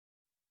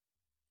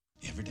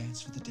Ever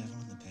dance with the devil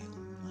in the pale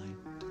moonlight?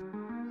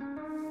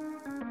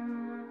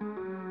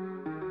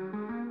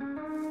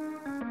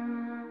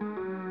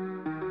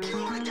 You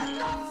wanna get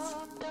nuts?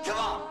 Come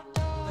on!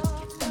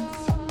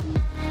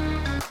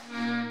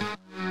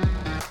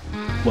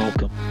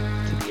 Welcome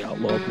to the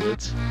Outlaw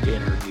Blitz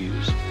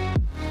interviews.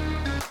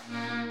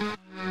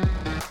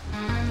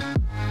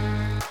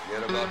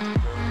 Get about the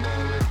curve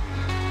already.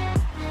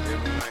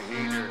 Give me a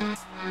heater.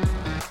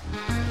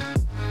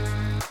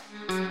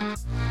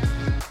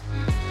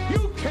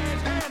 You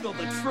can't handle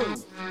the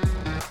truth.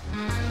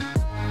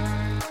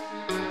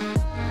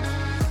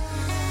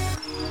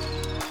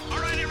 All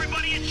right,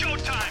 everybody, it's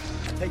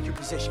showtime. Take your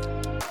position.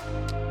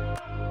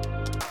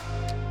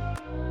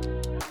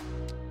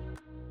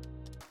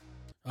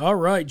 All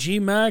right,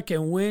 G-Mac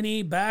and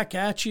Winnie back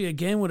at you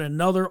again with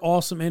another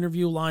awesome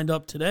interview lined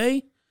up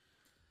today.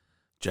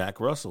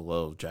 Jack Russell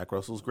of Jack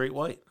Russell's Great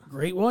White.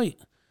 Great White.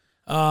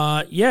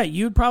 Yeah,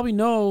 you'd probably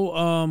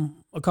know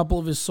a couple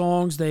of his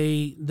songs.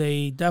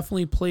 They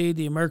definitely played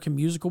the American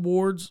Music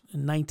Awards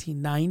in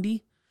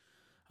 1990.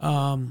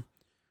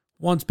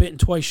 Once Bitten,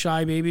 Twice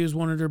Shy, Baby was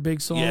one of their big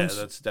songs. Yeah,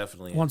 that's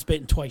definitely Once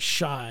Bitten, Twice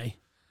Shy,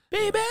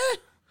 Baby.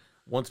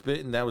 Once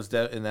Bitten. That was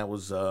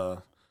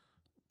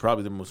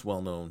probably the most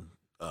well-known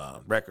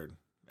record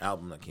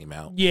album that came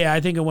out. Yeah, I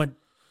think it went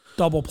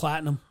double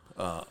platinum.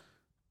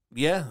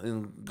 Yeah,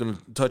 and gonna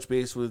touch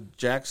base with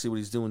Jack, see what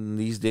he's doing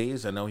these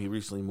days. I know he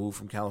recently moved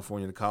from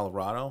California to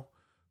Colorado.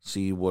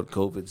 See what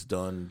COVID's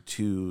done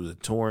to the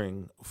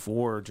touring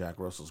for Jack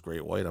Russell's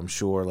Great White. I'm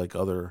sure, like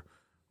other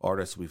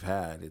artists we've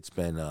had, it's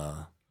been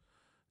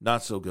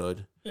not so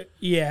good.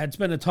 Yeah, it's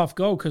been a tough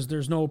go because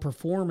there's no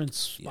performance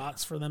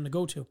spots for them to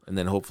go to. And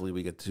then hopefully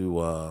we get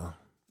to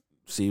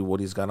see what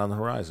he's got on the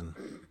horizon.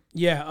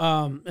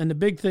 Yeah, and the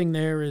big thing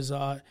there is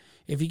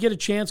if you get a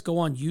chance, go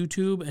on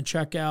YouTube and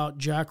check out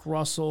Jack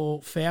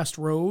Russell Fast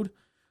Road,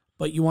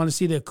 but you want to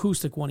see the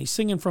acoustic one. He's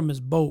singing from his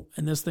boat,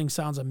 and this thing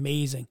sounds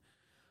amazing.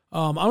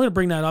 I'm going to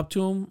bring that up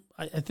to him.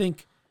 I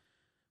think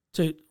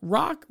to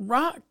rock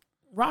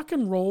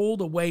and roll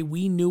the way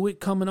we knew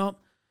it coming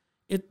up,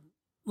 it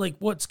like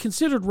what's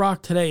considered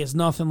rock today is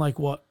nothing like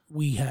what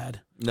we had.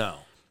 No,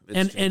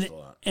 it's changed a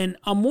lot. And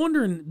I'm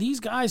wondering,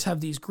 these guys have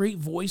these great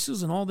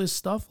voices and all this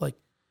stuff. Like,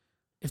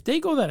 if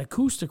they go that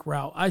acoustic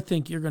route, I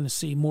think you're going to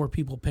see more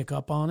people pick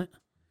up on it.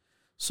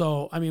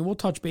 So, I mean, we'll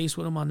touch base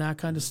with him on that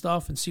kind of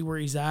stuff and see where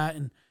he's at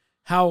and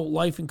how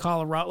life in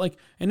Colorado. Like,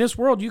 in this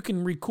world, you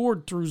can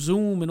record through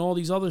Zoom and all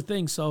these other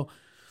things. So,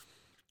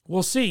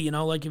 we'll see,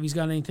 like if he's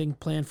got anything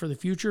planned for the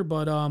future.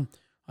 But on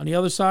the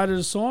other side of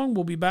the song,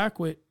 we'll be back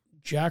with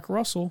Jack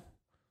Russell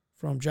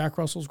from Jack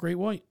Russell's Great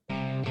White.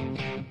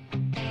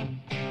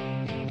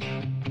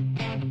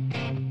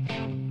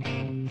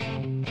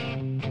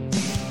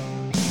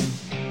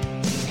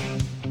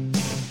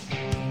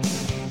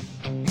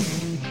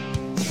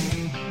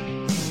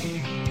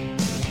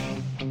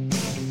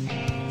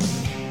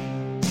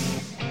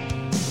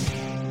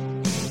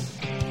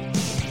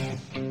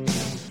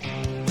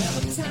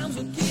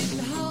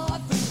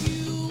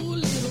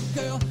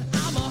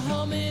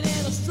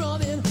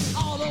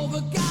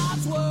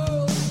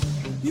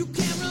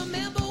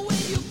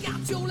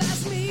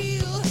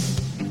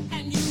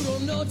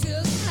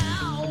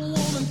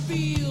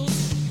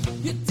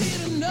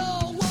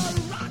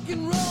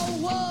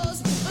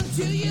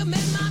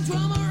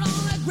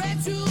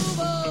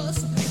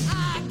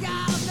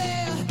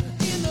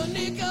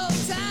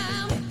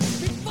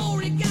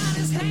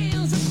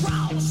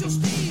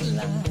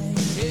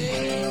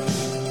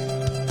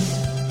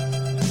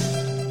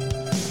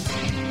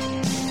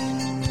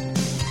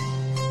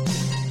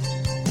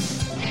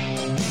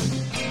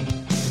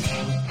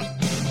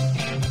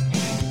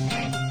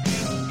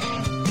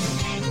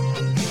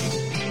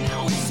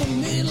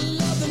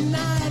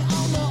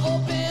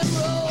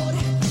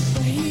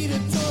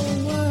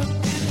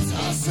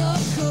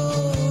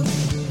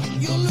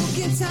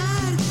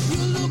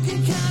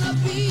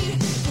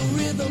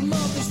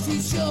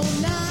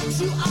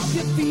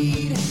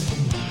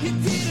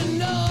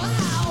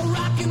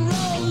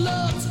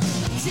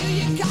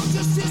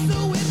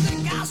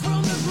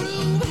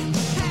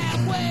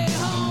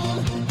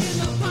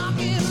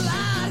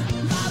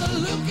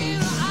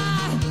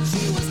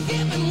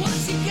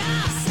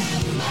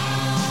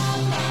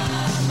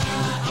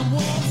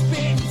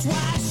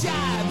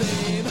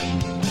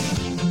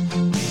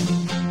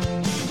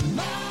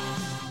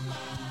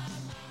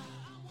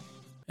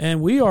 And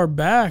we are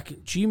back,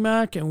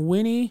 G-Mac and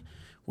Winnie,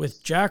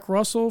 with Jack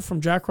Russell from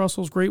Jack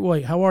Russell's Great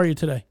White. How are you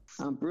today?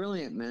 I'm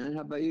brilliant, man.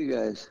 How about you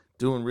guys?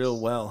 Doing real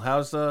well.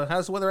 How's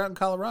the weather out in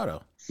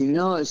Colorado?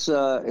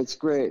 It's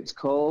great. It's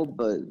cold,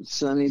 but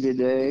sunny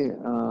today.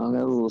 Got a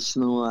little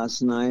snow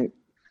last night.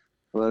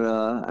 But,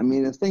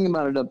 the thing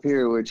about it up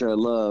here, which I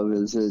love,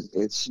 is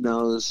it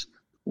snows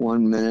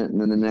 1 minute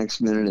and then the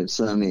next minute it's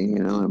sunny,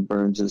 and it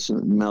burns us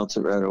and melts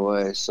it right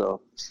away.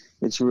 So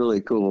it's really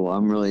cool.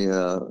 I'm really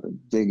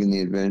digging the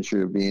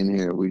adventure of being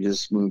here. We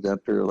just moved up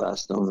here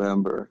last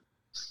November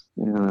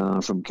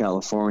from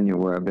California,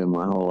 where I've been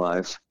my whole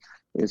life.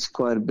 It's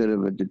quite a bit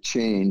of a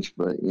change,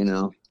 but,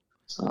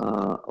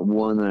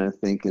 one that I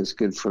think is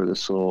good for the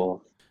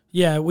soul.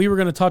 Yeah, we were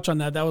going to touch on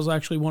that. That was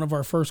actually one of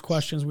our first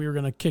questions we were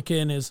going to kick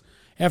in is,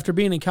 after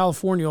being in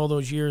California all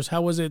those years,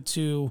 how was it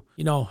to,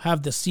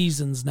 have the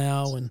seasons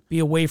now and be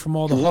away from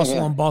all the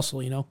hustle and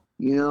bustle,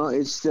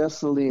 It's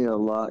definitely a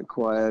lot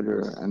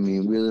quieter. I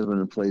mean, we live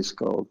in a place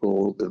called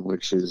Golden,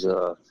 which is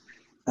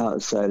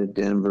outside of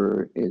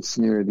Denver. It's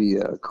near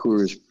the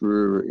Coors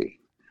Brewery.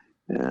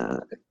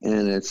 And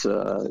it's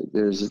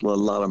there's a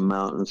lot of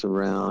mountains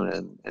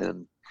around,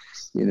 and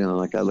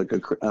like I look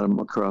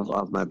across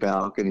off my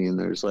balcony, and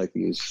there's like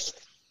these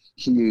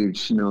huge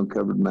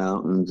snow-covered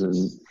mountains,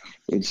 and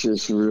it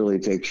just really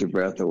takes your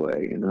breath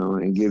away,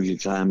 and gives you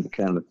time to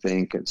kind of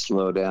think and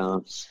slow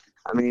down.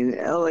 I mean,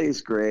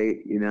 LA's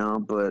great,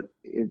 but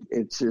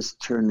it's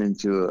just turned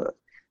into a,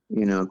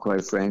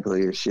 quite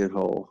frankly, a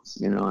shithole,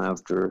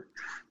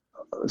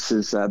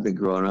 since I've been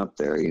growing up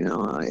there.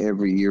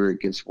 Every year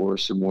it gets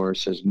worse and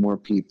worse. There's more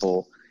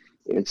people.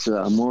 It's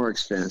more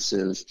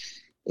expensive.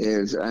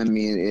 It's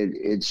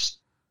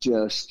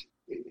just,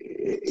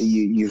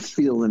 you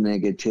feel the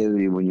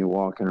negativity when you're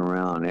walking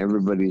around.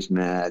 Everybody's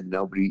mad.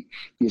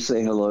 You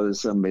say hello to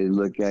somebody,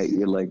 look at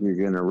you like you're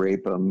going to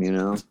rape them,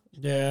 Yeah,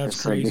 that's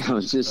it's crazy.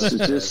 like,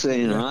 just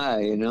saying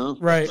hi,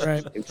 Right.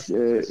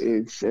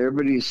 It's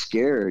everybody's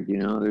scared,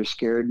 they're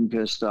scared and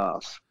pissed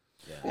off.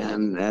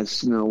 And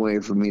that's no way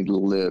for me to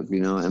live,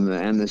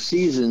 and the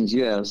seasons,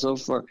 so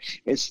far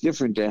it's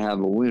different to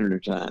have a winter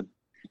time.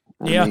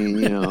 I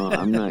mean,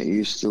 I'm not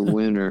used to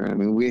winter. I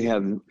mean, we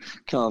have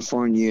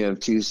California, you have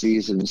 2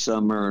 seasons,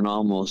 summer and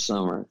almost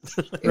summer.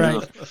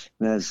 Right.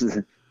 That's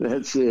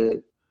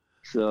it.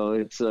 So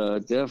it's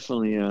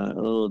definitely a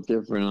little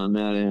different on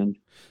that end.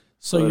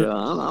 So but,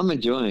 I'm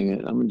enjoying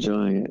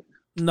it.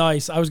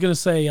 Nice. I was going to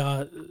say,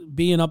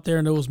 being up there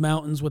in those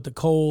mountains with the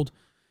cold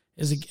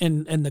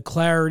and the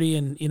clarity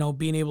and,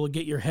 being able to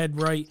get your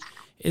head right,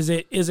 is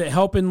it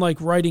helping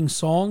like writing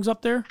songs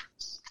up there?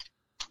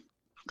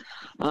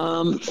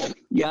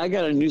 I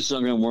got a new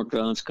song I'm working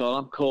on. It's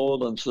called "I'm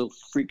Cold, I'm So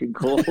Freaking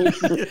Cold."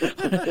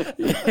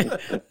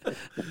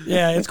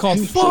 Yeah, it's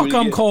called "Fuck,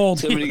 I'm Cold."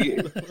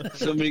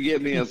 Somebody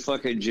get me a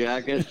fucking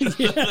jacket.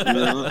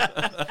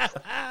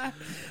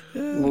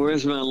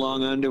 Where's my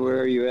long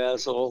underwear, you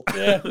asshole?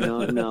 Yeah.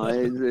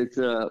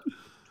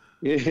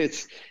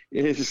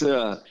 It's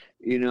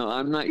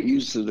I'm not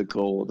used to the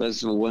cold. That's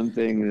the one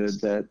thing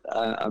that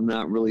I'm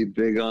not really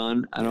big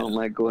on. I don't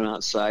like going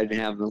outside and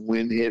having the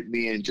wind hit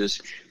me and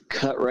just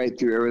cut right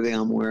through everything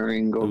I'm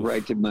wearing, go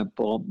right to my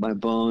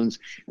bones,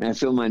 and I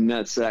feel my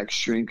nutsack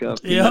shrink up.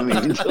 You know what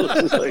I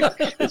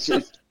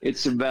mean?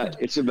 It's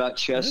about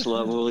chest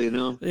level,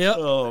 Yeah.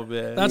 Oh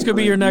man, that's gonna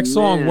be your next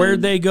song.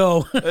 Where'd they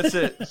go? That's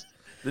it.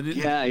 Well,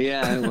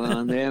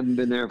 they haven't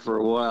been there for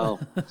a while.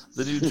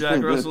 The new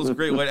Jack Russell's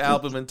Great White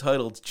album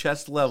entitled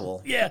 "Chest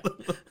Level." Yeah.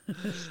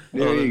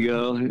 There you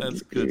go.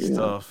 That's good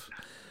stuff.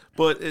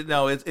 But it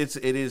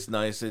is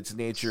nice. It's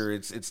nature.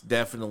 It's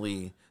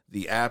definitely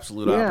the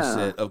absolute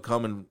opposite of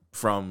coming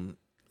from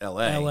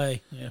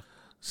L.A. Yeah.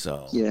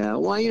 So yeah,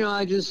 well,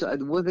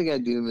 one thing I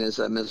do miss.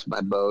 I miss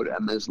my boat. I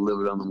miss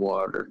living on the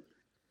water.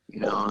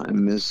 I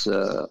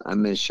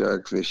miss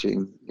shark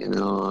fishing.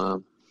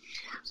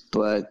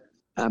 But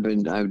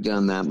I've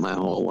done that my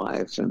whole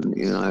life, and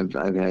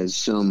I've had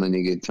so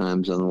many good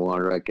times on the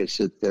water. I could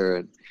sit there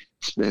and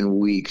spend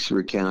weeks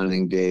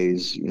recounting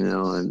days,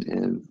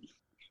 and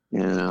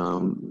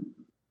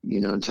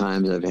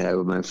times I've had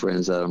with my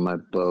friends out on my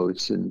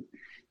boats, and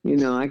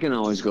I can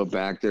always go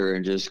back there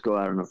and just go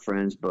out on a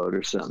friend's boat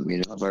or something,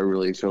 if I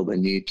really feel the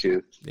need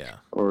to. Yeah.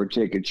 Or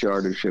take a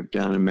charter ship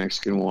down in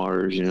Mexican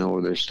waters,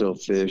 where there's still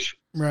fish.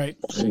 Right.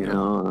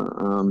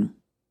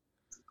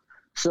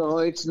 So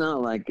it's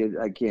not like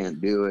I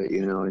can't do it,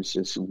 it's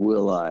just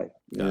will I,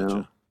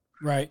 Gotcha.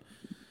 Right.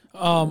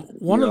 You're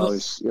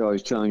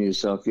always telling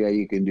yourself,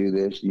 you can do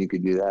this and you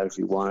can do that if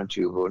you wanted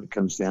to, but when it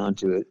comes down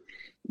to it,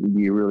 do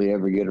you really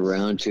ever get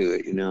around to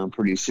it?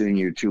 Pretty soon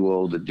you're too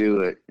old to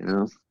do it,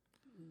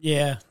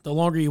 Yeah, the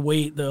longer you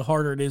wait, the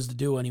harder it is to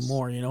do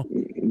anymore,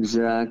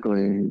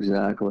 Exactly.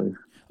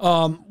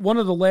 One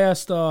of the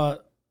last,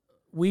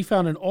 we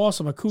found an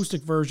awesome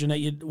acoustic version that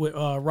you, with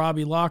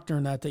Robbie Lochner,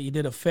 and that you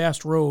did a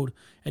Fast Road,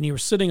 and you were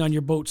sitting on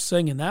your boat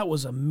singing. That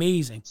was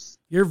amazing.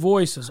 Your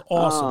voice is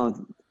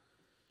awesome.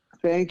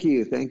 Thank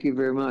you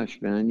very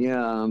much, man.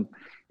 Yeah,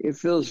 it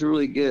feels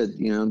really good.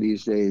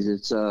 These days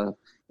it's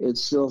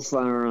still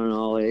firing on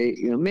all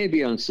 8.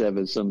 Maybe on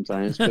 7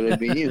 sometimes, but I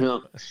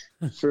mean,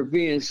 for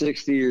being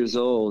 60 years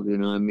old,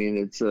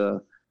 it's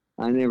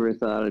I never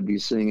thought I'd be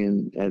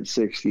singing at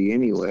 60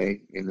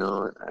 anyway,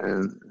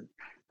 and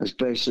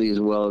especially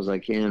as well as I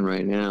can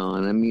right now.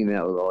 And I mean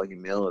that with all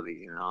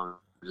humility, I'm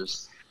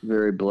just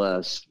very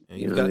blessed.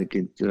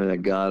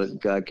 That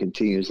God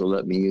continues to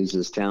let me use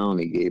this talent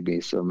He gave me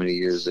so many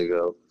years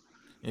ago.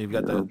 And you've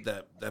got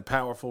that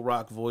powerful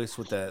rock voice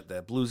with that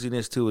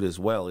bluesiness to it as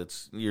well.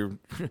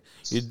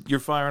 You're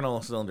firing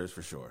all cylinders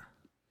for sure.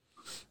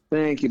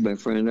 Thank you, my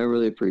friend. I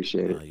really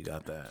appreciate it. You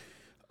got that.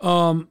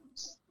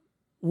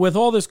 with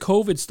all this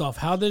COVID stuff,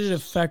 how did it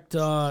affect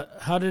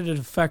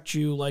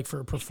you, like,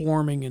 for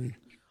performing? And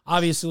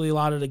obviously a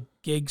lot of the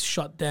gigs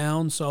shut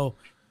down. So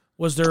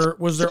was there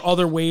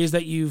other ways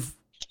that you've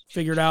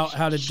figured out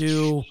how to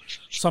do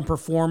some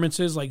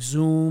performances, like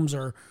Zooms,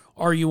 or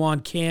are you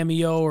on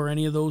Cameo or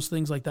any of those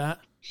things like that?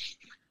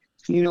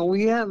 You know,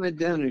 we haven't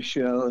done a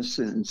show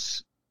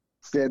since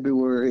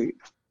February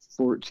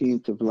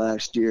 14th of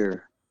last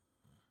year.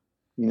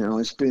 You know,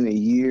 it's been a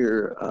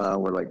year,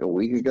 like a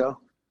week ago.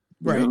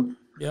 Right. Know?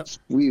 Yep.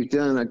 We've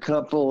done a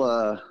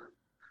couple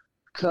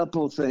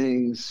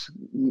things,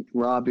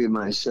 Robbie and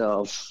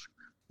myself.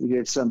 We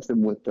did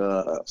something with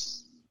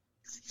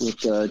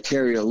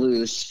Terry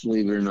Luce,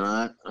 believe it or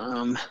not,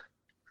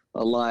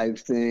 a live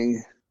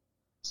thing.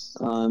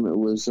 It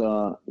was,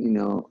 on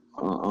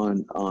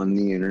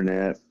the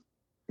internet,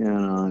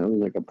 and it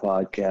was like a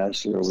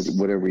podcast or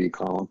whatever you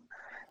call them.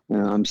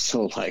 And I'm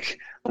so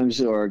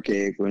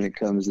archaic when it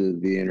comes to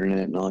the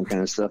internet and all that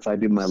kind of stuff. I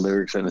do my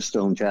lyrics on a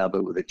stone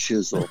tablet with a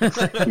chisel,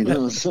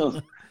 so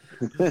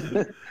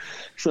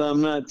so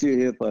I'm not too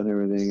hip on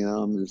everything.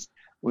 I'm just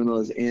one of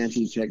those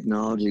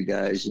anti-technology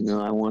guys.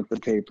 I want the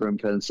paper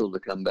and pencil to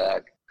come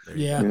back.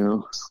 Yeah.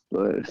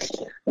 But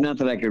not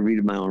that I could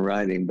read my own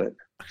writing, but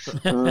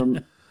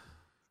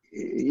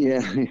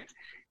yeah,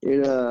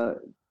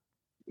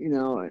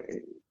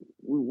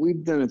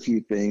 we've done a few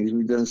things.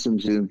 We've done some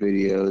Zoom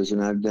videos,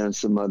 and I've done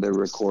some other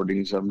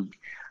recordings.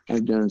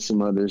 I've done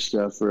some other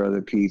stuff for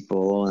other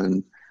people,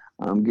 and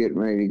I'm getting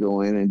ready to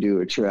go in and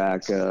do a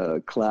track,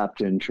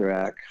 Clapton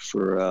track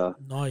for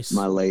nice.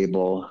 My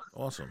label.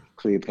 Awesome.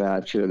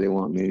 Cleopatra. They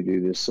want me to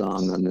do this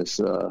song on this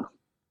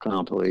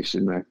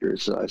compilation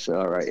record. So I said,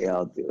 all right, yeah,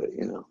 I'll do it,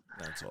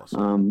 That's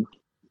awesome.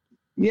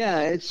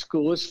 Yeah, it's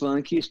cool. It's fun.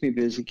 It keeps me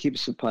busy.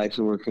 Keeps the pipes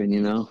working,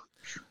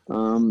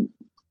 And,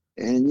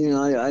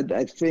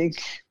 I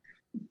think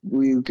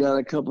we've got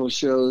a couple of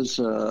shows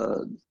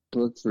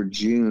booked for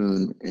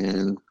June,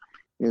 and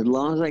as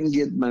long as I can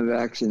get my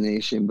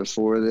vaccination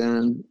before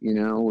then,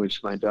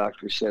 which my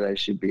doctor said I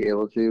should be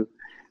able to,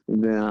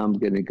 then I'm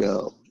going to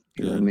go.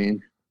 You know what I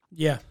mean?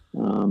 Yeah.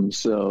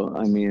 So,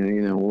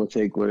 we'll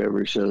take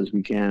whatever shows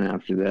we can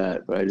after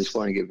that, but I just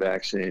want to get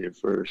vaccinated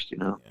first,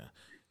 Yeah.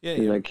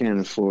 Because I can't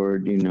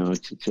afford,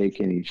 to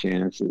take any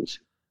chances.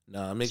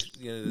 No, it makes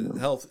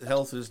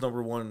health is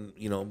number one,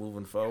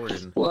 moving forward.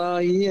 And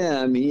Well,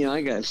 yeah,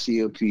 I got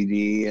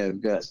COPD.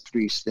 I've got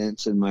 3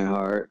 stents in my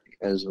heart.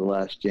 As of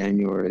last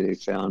January, they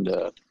found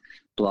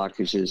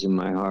blockages in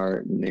my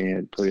heart, and they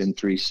had put in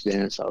 3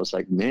 stents. I was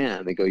like,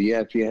 man. They go, yeah,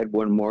 if you had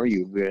one more,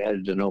 you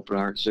had an open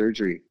heart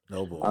surgery.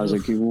 no boy. I was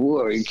like,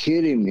 whoa, are you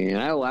kidding me?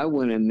 And I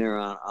went in there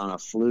on a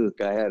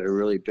fluke. I had a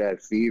really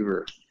bad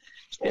fever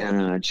and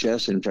a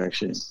chest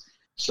infection.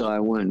 So I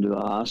went into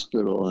the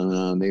hospital,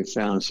 and they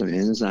found some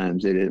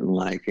enzymes they didn't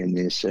like, and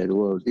they said,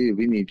 well, dude,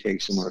 we need to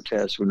take some more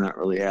tests. We're not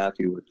really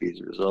happy with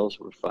these results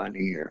we're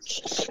finding here.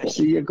 I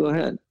said, yeah, go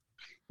ahead.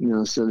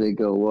 So they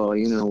go, well,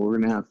 we're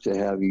going to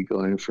have you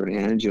go in for an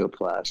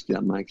angioplasty.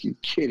 I'm like, you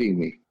kidding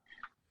me?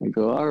 I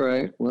go, all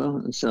right,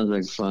 well, it sounds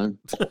like fun.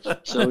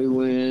 So we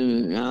went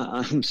in, and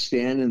I'm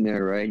standing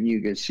there, right, and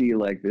you can see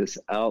like this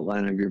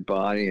outline of your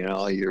body and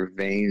all your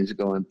veins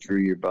going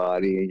through your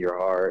body and your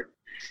heart.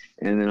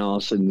 And then all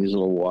of a sudden these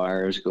little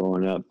wires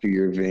going up through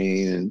your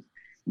vein, and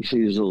you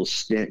see this little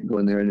stent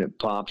going there, and it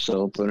pops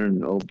open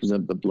and opens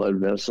up the blood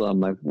vessel. I'm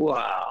like,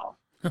 wow,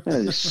 that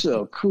is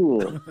so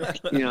cool.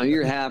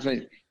 You're half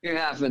in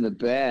the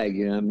bag,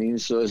 you know what I mean?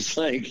 So it's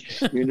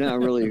like you're not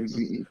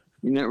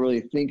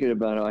really thinking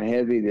about how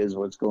heavy it is,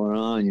 what's going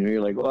on.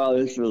 You're like, wow,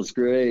 this feels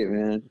great,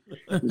 man.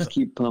 Just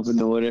keep pumping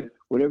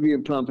whatever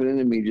you're pumping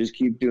into me, just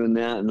keep doing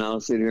that, and I'll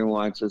sit here and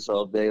watch this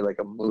all day like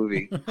a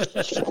movie.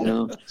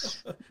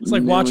 It's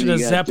like watching a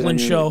Zeppelin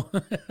show.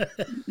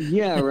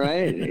 Yeah,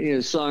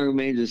 right. Song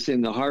remains the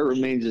same. The heart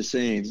remains the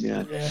same.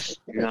 Yeah.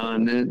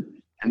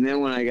 And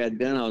then when I got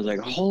done, I was like,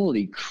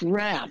 holy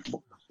crap,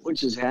 what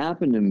just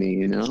happened to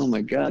me? Oh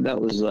my God, that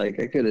was like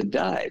I could have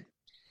died.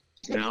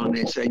 And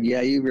they said,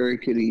 yeah, you very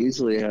could have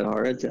easily had a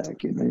heart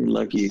attack. You're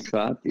lucky you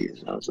caught these.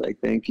 And I was like,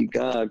 thank you,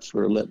 God,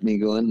 for letting me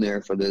go in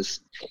there for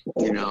this,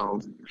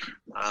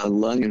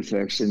 lung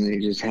infection. They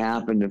just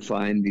happened to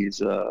find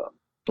these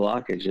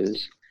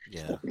blockages.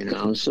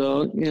 Yeah.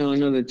 So,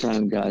 another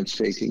time God's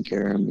taking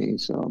care of me.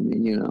 So,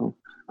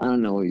 I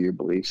don't know what your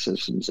belief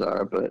systems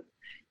are, but,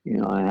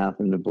 I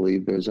happen to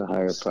believe there's a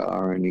higher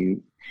power,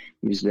 and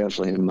he's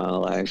definitely in my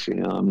life.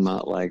 I'm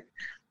not like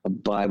a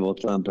Bible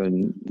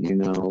thumping,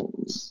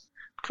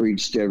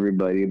 preach to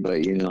everybody, but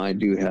I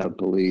do have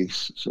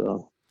beliefs,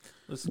 so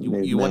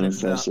listen, you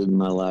manifested in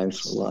my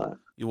life a lot.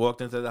 You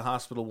walked into the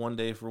hospital one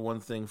day for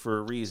one thing for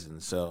a reason,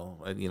 so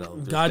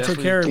God took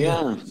care of you.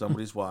 Yeah,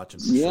 somebody's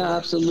watching. Yeah, sure.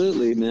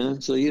 Absolutely, man.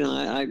 So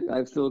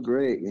I feel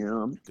great.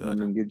 I'm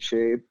in good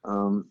shape.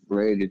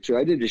 Ready to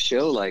try. I did a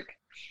show like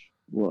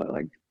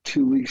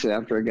 2 weeks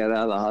after I got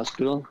out of the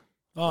hospital.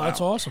 Oh, wow.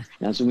 That's awesome.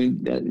 That's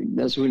when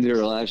we did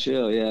our last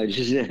show. Yeah, I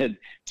just had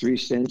 3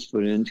 stents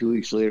put in. 2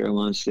 weeks later, I'm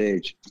on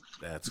stage.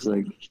 That's it's cool.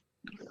 Like,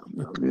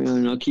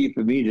 not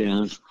keeping me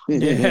down.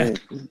 Yeah.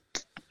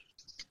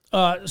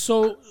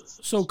 So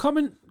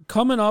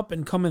coming up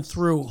and coming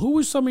through, who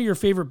was some of your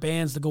favorite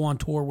bands to go on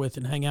tour with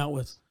and hang out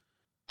with?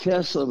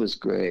 Tesla was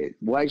great.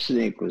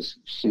 Whitesnake was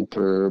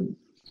superb.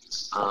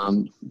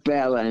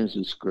 Badlands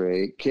was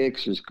great.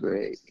 Kicks was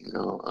great.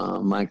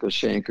 Michael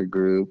Schenker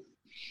Group.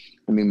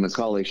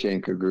 Macaulay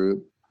Schenker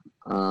Group.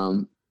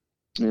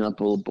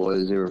 Bullet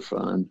Boys, they were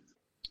fun.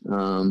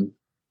 When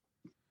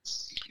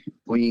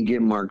you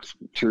get Mark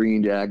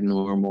Tureen to act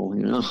normal,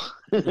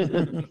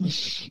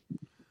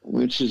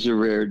 which is a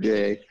rare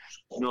day.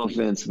 No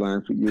offense,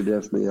 Mark, but you're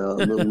definitely a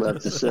little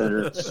left of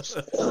center.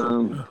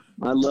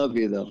 I love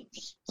you, though.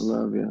 I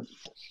love you.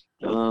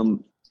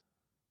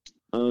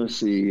 Let's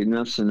see.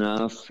 Enough's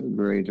Enough.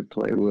 Great to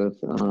play with.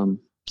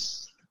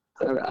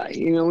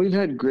 We've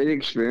had great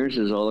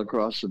experiences all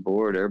across the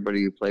board. Everybody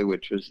you play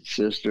with, Twisted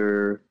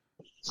Sister.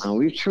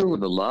 We've toured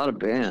with a lot of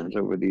bands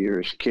over the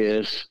years.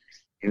 Kiss.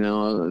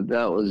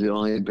 That was the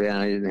only band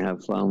I didn't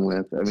have fun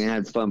with. I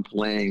had fun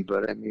playing,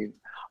 but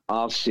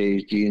off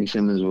stage, Gene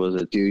Simmons was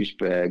a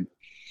douchebag.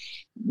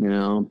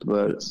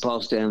 But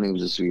Paul Stanley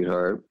was a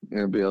sweetheart.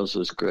 Everybody else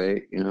was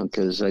great,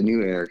 because I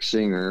knew Eric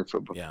Singer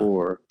from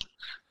before,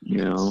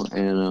 and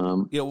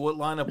what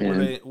lineup were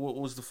they? What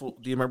was the full?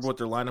 Do you remember what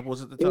their lineup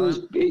was at the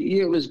time?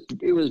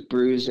 It was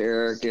Bruce,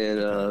 Eric,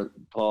 and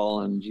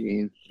Paul and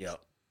Gene. Yeah.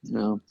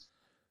 No,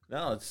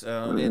 it's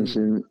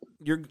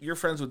you're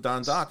friends with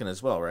Don Dokken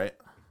as well, right?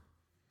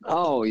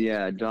 Oh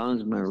yeah,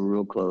 Don's my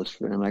real close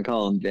friend. I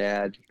call him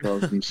Dad. He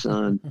calls me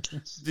son.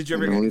 Did you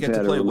ever get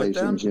to play with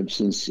them?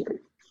 Since.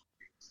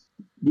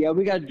 Yeah,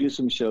 we got to do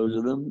some shows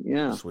with them.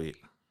 Yeah, sweet.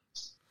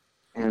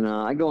 And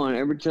I go on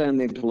every time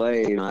they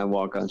play. I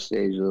walk on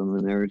stage with him,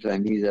 and every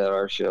time he's at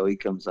our show, he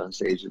comes on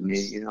stage with me.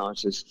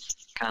 It's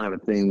just kind of a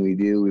thing we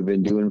do. We've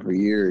been doing for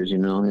years.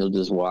 He'll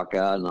just walk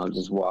out, and I'll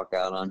just walk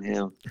out on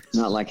him.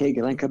 Not like, hey,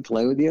 can I come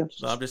play with you?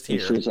 No, I'm just here.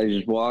 It's just, I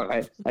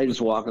just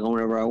walk on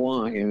whenever I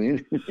want.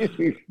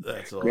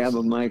 That's awesome. Grab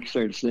a mic,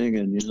 start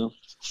singing.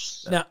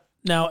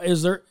 Now,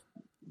 is there?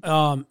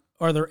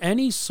 Are there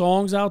any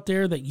songs out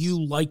there that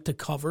you like to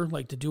cover,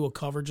 like to do a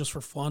cover just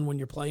for fun when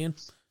you're playing,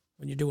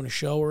 when you're doing a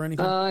show or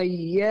anything?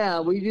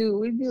 Yeah, we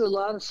do a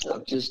lot of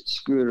stuff, just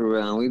screwing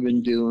around. We've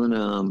been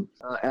doing,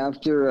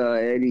 after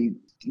Eddie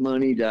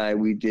Money died,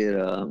 we did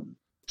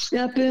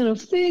Snapping Her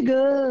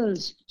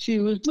Fingers. She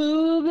was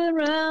moving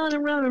around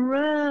and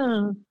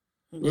around.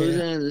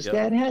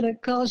 Dad had a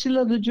car, she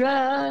loved to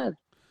drive.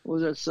 What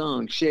was that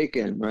song?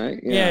 Shaking, right?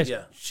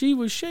 Yeah. She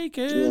was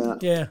shaking.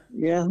 Yeah.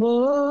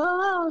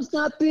 Oh,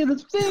 snapping her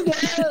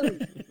fingers.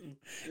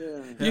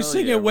 You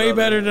sing it way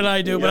better than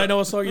I do, but I know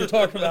what song you're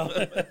talking about.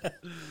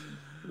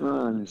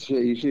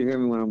 Shit, you should hear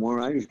me when I'm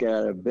warm. I just got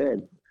out of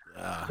bed.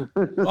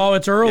 Oh,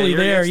 it's early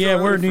there.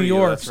 Yeah, we're in New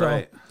York, so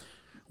right.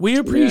 We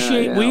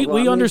appreciate.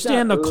 We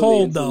understand the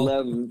cold though.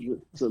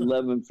 It's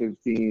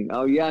 11:15.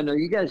 Oh yeah, no,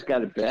 you guys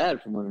got it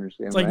bad from what I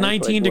understand. It's like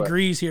 19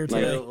 degrees here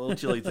today. A little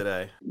chilly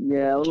today.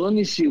 Yeah, well, let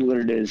me see what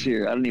it is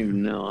here. I don't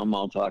even know. I'm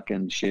all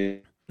talking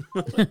shit.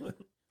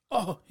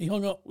 Oh, he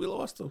hung up. We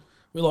lost him.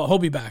 He'll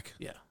be back.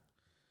 Yeah.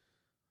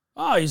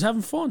 Oh, he's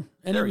having fun,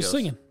 and he was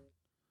singing.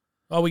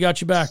 Oh, we got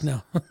you back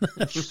now.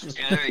 Yeah,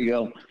 there you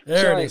go.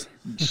 There it is.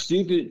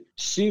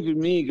 Stupid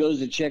me goes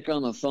to check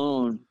on the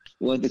phone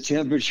what the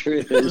temperature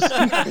is.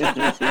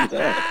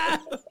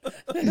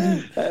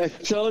 I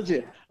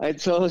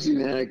told you,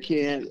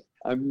 man,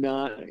 I'm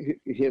not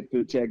hip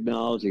with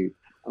technology.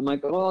 I'm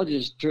like, I'll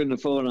just turn the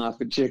phone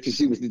off and check to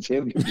see what the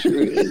temperature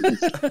is.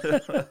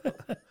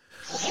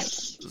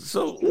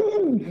 So,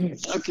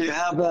 okay,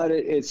 how about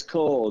it? It's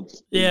cold.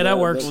 Yeah, that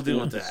works. We'll deal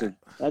with that.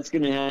 That's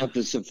going to have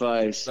to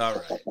suffice.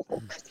 All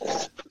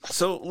right.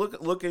 So,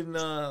 looking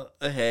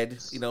ahead,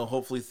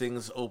 hopefully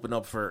things open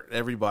up for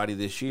everybody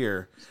this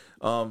year.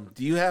 Do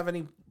you have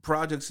any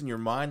projects in your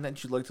mind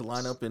that you'd like to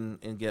line up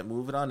and get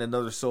moving on?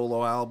 Another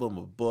solo album,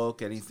 a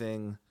book,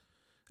 anything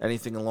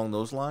along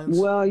those lines?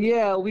 Well,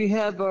 yeah, we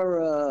have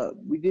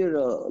we did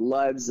a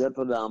live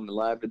Zeppelin album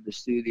live at the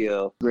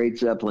studio, Great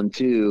Zeppelin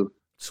 2.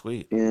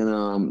 Sweet. And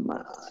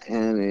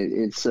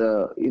it's I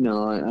don't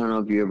know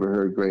if you ever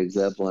heard Great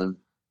Zeppelin,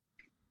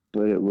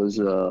 but it was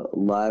a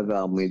live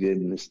album we did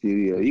in the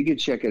studio. You can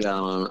check it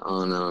out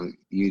on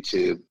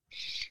YouTube.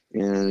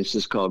 And it's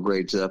just called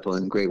Great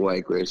Zeppelin, Great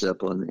White Great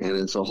Zeppelin. And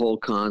it's a whole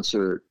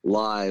concert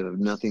live of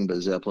nothing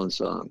but Zeppelin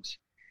songs.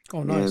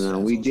 Oh, nice.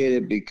 And we did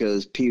it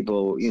because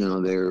people,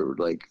 they're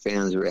like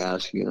fans are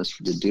asking us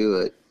to do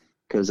it.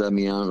 Because, I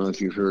don't know if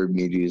you've heard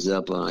me do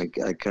Zeppelin.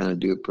 I kind of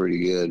do it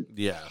pretty good.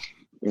 Yeah.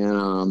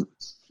 And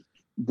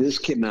this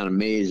came out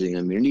amazing.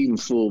 It even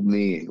fooled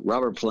me.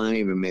 Robert Plant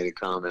even made a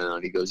comment on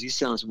it. He goes, "He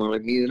sounds more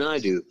like me than I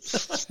do."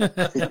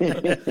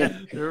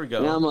 There we go.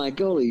 And I'm like,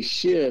 holy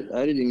shit!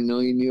 I didn't even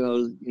know you knew I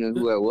was,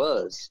 who I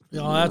was.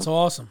 Oh, that's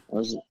awesome.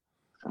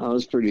 I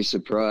was pretty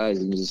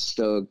surprised and just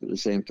stoked at the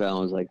same time. I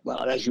was like,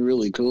 wow, that's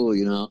really cool,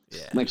 Yeah.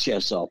 My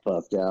chest's all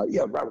puffed out.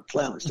 Yeah, Robert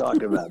Plant was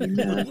talking about me,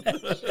 man.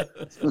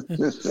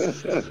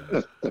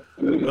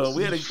 Well,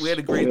 we had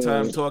a great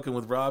time talking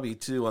with Robbie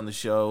too on the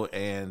show,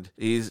 and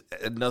he's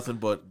had nothing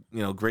but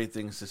great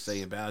things to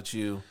say about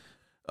you.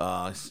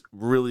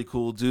 Really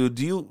cool dude.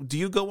 Do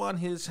you go on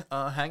his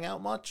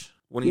hangout much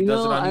when he You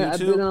does know, it on YouTube? I've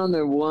been on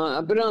there one.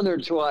 I've been on there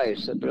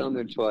twice.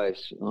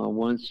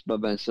 Once by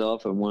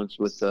myself and once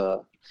with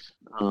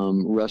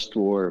Russ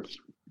Dwarf.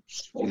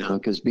 You know,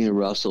 because me and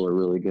Russell are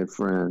really good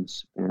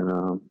friends,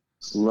 and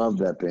love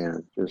that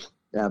band. Just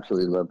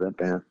absolutely love that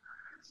band.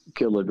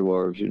 Killer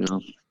Dwarves, you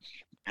know.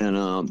 And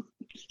I'll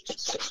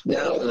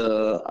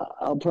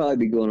probably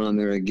be going on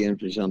there again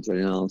for something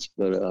else,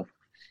 but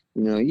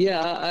you know,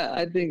 yeah,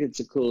 I think it's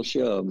a cool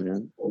show,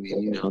 man. I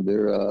mean, you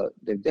know,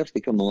 they've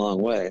definitely come a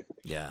long way.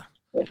 Yeah.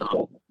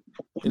 I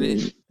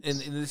mean,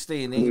 In this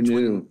day and Who age,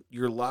 when knew?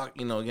 you're locked,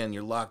 you know, again,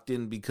 you're locked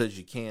in because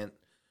you can't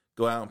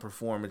go out and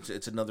perform.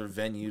 It's another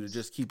venue to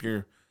just keep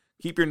your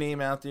name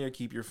out there,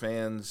 keep your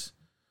fans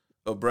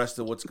abreast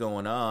of what's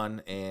going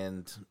on,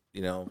 and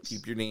you know,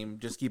 keep your name,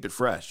 just keep it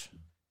fresh.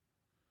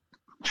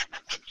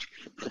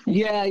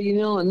 Yeah, you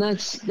know, and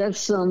that's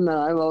something that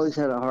I've always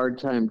had a hard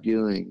time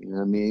doing. You know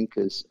what I mean?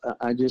 Because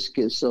I just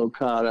get so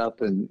caught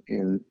up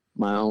in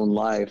my own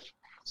life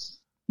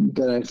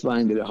that I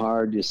find it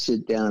hard to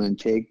sit down and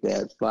take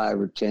that 5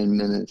 or 10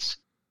 minutes,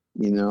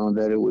 you know,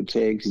 that it would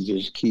take to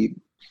just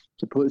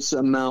to put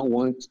something out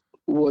once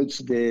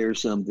a day or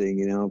something,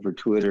 you know, for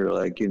Twitter,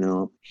 like, you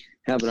know,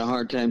 having a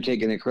hard time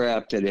taking a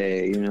crap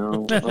today, you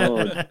know.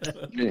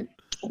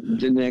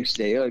 The next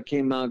day, it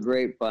came out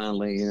great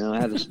finally, you know,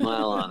 I had a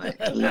smile on it.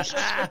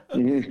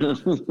 You know,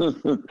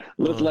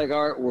 looked like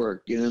artwork,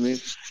 you know what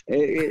I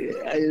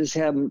mean? I just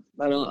haven't,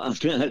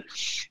 I'm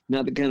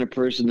not the kind of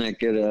person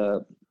that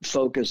could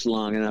focus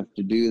long enough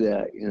to do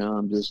that, you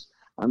know.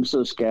 I'm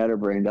so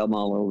scatterbrained, I'm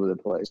all over the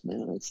place,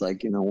 man. It's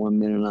like, you know, one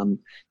minute I'm,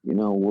 you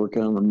know,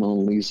 working on the Mona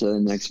Lisa, the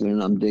next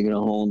minute I'm digging a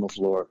hole in the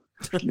floor,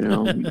 you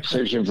know,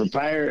 searching for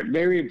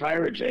buried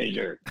pirate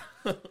treasure.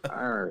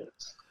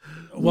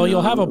 Well,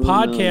 you'll have a No,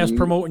 podcast you-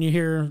 promoting you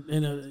here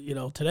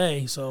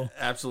today. So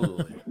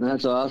Absolutely.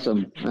 That's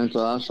awesome.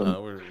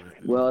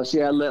 Well,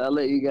 see, I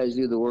let you guys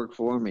do the work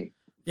for me.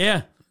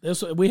 yeah,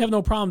 we have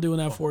no problem doing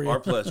that for you. Our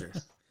pleasure.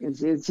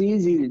 It's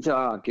easy to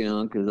talk, you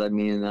know, because I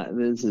mean,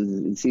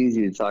 it's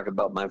easy to talk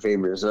about my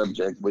favorite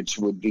subject, which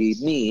would be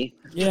me,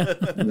 Yeah.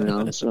 you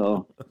know.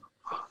 So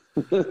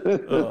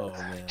Oh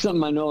man.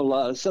 something I know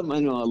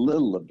a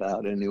little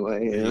about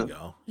anyway. You There know? you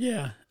go.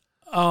 Yeah.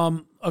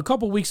 A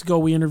couple weeks ago,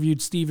 we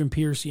interviewed Stephen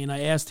Piercy, and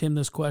I asked him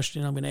this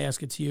question. I'm going to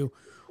ask it to you.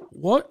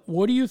 What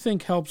do you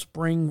think helps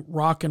bring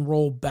rock and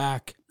roll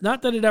back?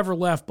 Not that it ever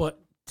left, but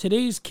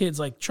today's kids,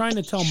 like trying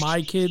to tell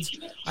my kids,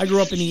 I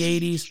grew up in the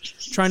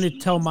 80s, trying to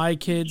tell my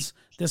kids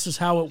this is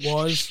how it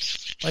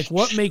was. Like,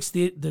 what makes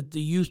the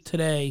youth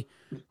today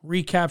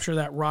recapture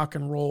that rock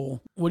and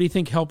roll? What do you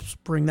think helps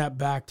bring that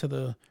back to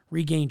the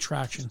regain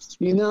traction?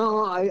 You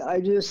know, I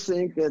just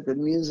think that the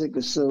music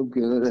is so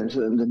good and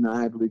so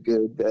undeniably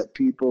good that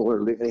people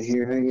are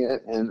hearing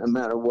it, and no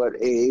matter what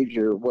age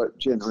or what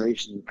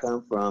generation you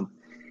come from,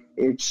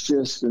 it's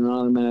just an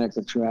automatic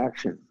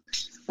attraction.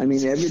 I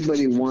mean,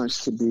 everybody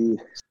wants to be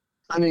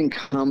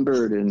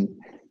unencumbered and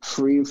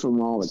free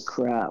from all the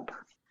crap,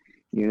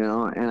 you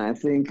know, and I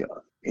think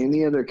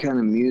any other kind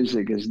of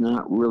music does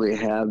not really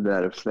have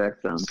that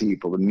effect on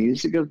people. The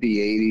music of the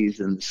 80s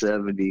and the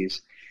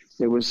 70s,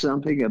 there was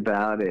something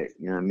about it,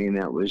 you know what I mean,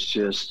 that was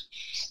just,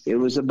 it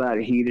was about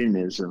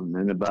hedonism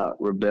and about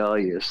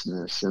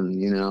rebelliousness and,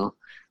 you know,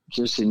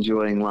 just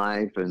enjoying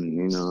life and,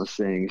 you know,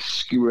 saying,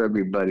 screw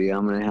everybody,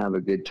 I'm going to have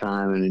a good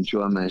time and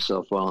enjoy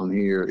myself while I'm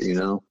here, you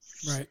know.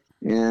 Right.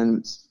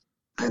 And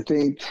I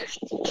think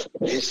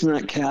it's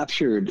not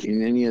captured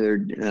in any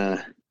other,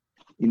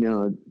 you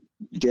know,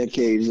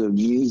 decades of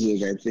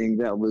music. I think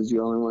that was the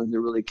only one that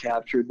really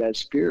captured that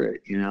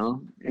spirit, you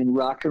know. And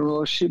rock and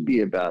roll should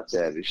be about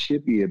that. It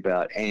should be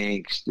about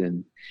angst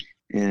and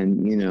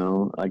you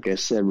know, like I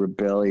said,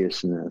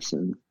 rebelliousness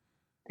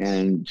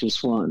and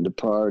just wanting to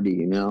party,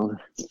 you know.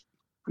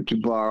 To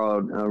borrow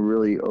a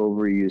really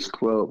overused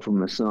quote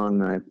from a song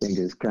that I think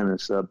is kind of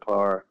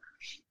subpar,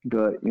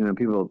 but, you know,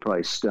 people will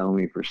probably stone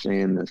me for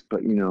saying this,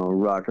 but, you know,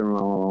 rock and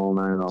roll all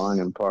night long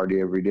and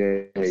party every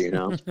day, you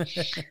know.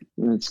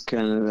 that's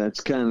kind of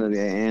the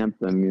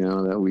anthem, you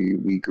know, that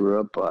we grew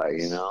up by,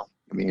 you know.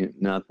 I mean,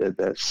 not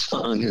that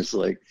song is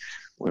like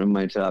one of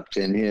my top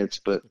 10 hits,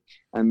 but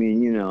I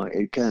mean, you know,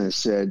 it kind of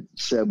said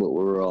what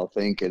we were all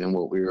thinking and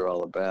what we were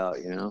all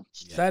about, you know.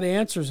 That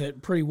answers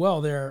it pretty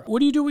well there. What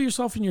do you do with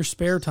yourself in your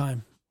spare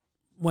time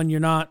when you're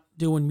not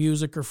doing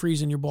music or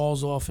freezing your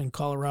balls off in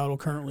Colorado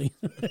currently?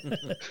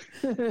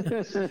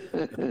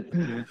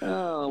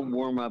 Oh,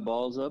 warm my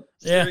balls up.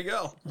 Yeah. There you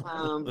go.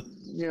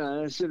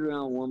 Yeah, I sit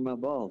around and warm my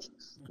balls.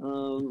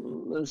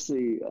 Let's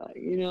see.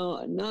 You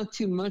know, not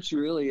too much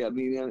really. I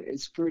mean,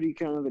 it's pretty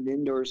kind of an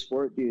indoor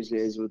sport these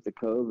days with the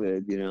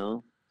COVID, you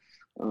know.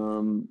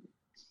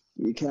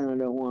 You kind of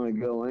don't want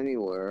to go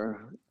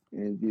anywhere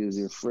because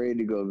you're afraid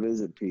to go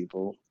visit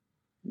people.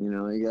 You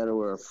know, you got to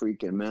wear a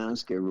freaking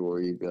mask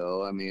everywhere you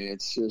go. I mean,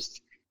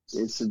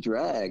 it's a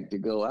drag to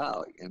go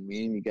out. I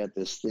mean, you got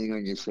this thing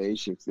on your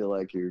face. You feel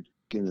like you're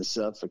going to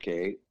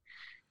suffocate.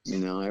 You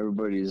know,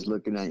 everybody's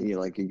looking at you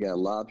like you got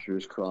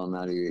lobsters crawling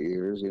out of your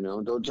ears. You know,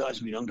 don't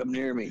touch me, don't come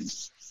near me.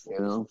 You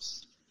know,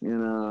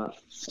 and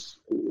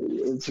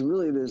it's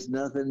really there's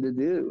nothing to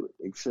do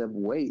except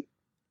wait.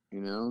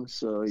 You know,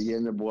 so you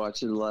end up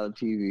watching a lot of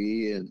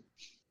TV, and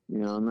you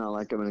know, not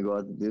like I'm going to go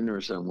out to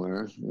dinner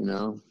somewhere. You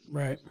know,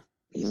 Right.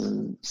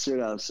 and sit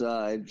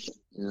outside.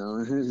 You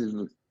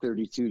know,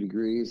 32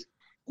 degrees.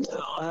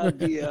 I'll have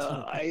the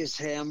iced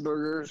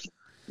hamburger.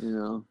 You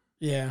know.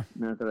 Yeah.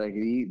 Not that I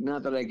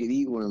could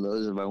eat one of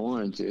those if I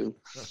wanted to,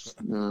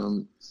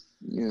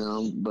 you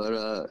know.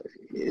 But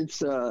it's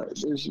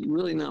there's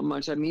really not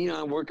much. I mean,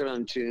 I'm working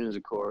on tunes,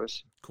 of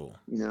course. Cool.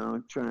 You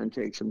know, trying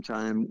to take some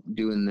time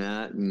doing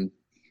that, and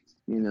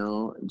you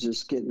know,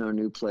 just getting our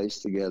new place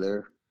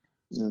together.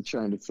 You know,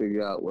 trying to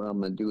figure out what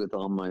I'm gonna do with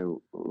all my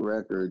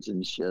records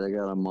and shit. I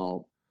got them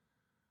all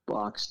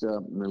boxed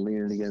up and they're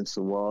leaning against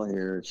the wall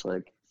here. It's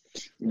like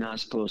you're not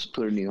supposed to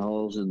put any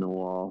holes in the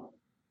wall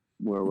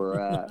where we're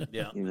at,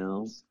 Yeah. you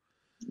know,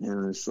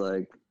 and it's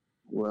like,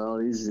 well,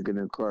 these are going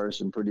to require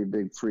some pretty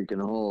big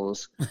freaking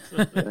holes.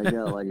 I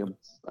got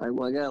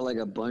like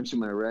a bunch of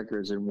my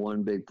records in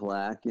one big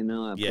plaque, you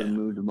know. I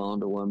moved them all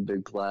into one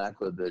big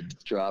plaque with a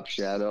drop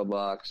shadow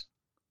box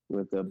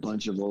with a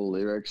bunch of old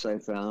lyrics I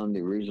found, the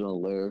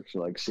original lyrics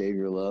like "Save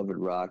Your Love"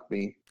 and "Rock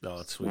Me." Oh,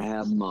 that's sweet. I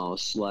have them all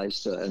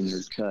sliced and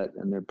they're cut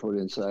and they're put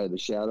inside the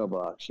shadow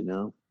box, you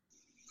know,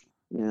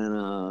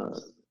 and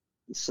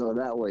so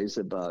that weighs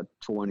about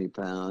 20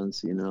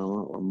 pounds, you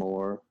know, or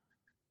more.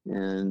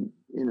 And,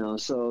 you know,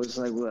 so it's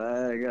like,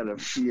 well, I got to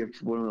see if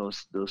one of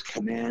those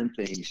command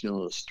things, you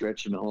know, those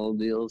stretch and hold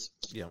deals,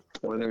 Yeah.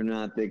 whether or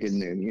not they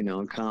can, you know,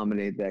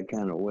 accommodate that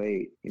kind of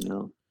weight, you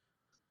know.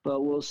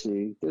 But we'll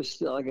see. There's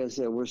still, like I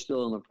said, we're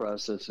still in the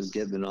process of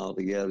getting it all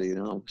together, you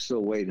know. I'm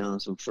still waiting on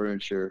some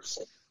furniture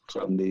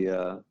from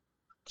the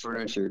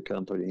furniture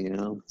company, you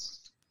know.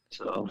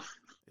 So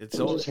It's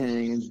we're always just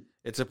hanging.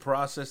 It's a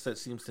process that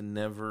seems to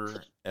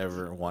never,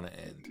 ever want to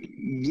end.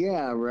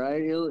 Yeah,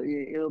 right.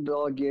 It'll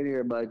all get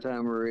here by the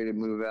time we're ready to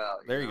move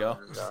out. There you go.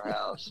 It's our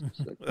house. It's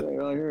like,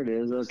 oh, here it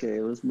is. Okay,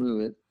 let's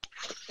move it.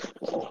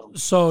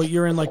 So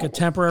you're in like a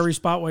temporary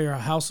spot where your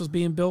house is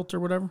being built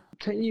or whatever?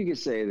 You could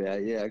say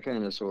that. Yeah,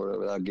 kind of, sort of,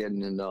 without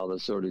getting into all the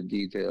sort of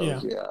details.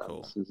 Yeah. Yeah.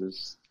 Cool. This is a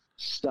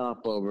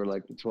stopover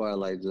like the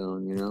Twilight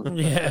Zone, you know?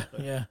 Yeah,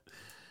 yeah.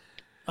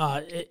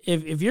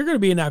 If you're going to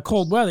be in that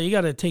cold weather, you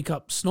got to take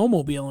up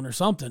snowmobiling or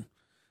something.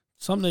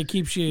 Something that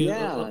keeps you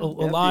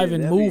alive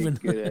and moving.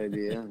 That'd be a good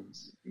idea.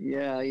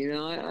 Yeah, you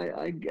know,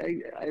 I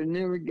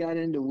never got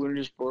into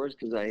winter sports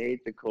because I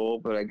hate the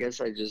cold, but I guess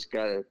I just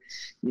got to,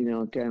 you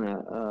know, kind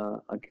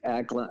of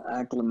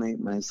acclimate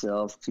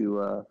myself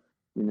to,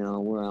 you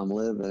know, where I'm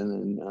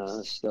living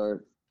and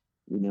start,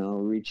 you know,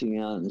 reaching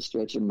out and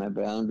stretching my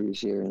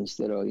boundaries here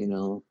instead of, you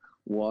know,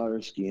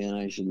 water skiing.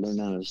 I should learn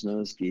how to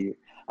snow ski.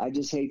 I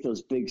just hate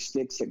those big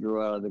sticks that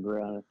grow out of the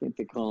ground. I think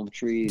they call them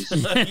trees.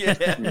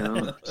 Yeah. You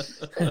know?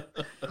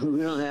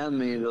 We don't have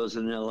many of those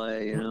in LA,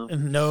 you know.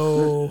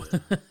 No.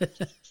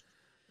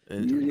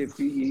 You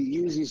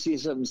usually see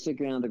something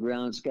sticking out of the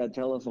ground, it's got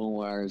telephone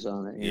wires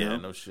on it. You know?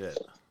 No shit.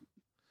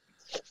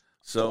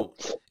 So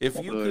if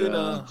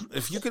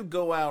you could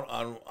go out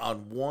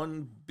on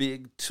one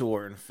big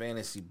tour in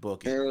fantasy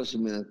booking,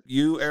 Aerosmith.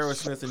 you,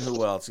 Aerosmith, and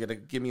who else? You got to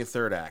give me a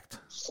third act.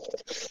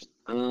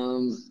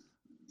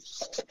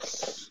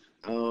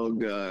 Oh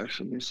gosh,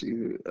 let me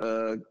see.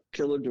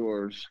 Killer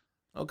Dwarfs.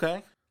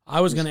 Okay,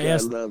 I was going to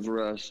ask. I love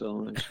Russ so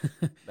much.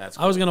 that's.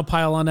 I was cool. going to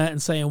pile on that and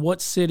say, in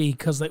what city?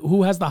 Because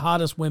who has the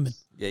hottest women?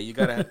 Yeah, you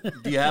gotta.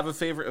 Do you have a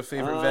favorite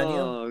venue?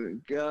 Oh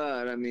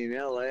God, I mean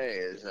LA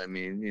is. I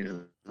mean,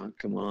 you know,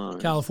 come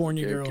on,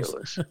 California it's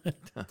girls.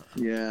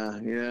 yeah,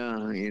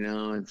 you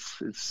know,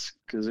 it's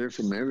because they're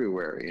from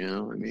everywhere. You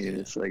know, I mean,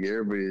 it's like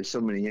everybody. There's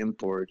so many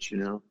imports. You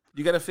know.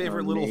 You got a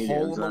favorite little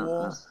hole natives, in the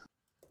wall?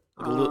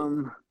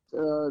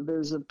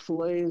 There's a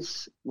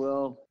place.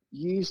 Well,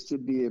 used to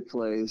be a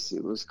place.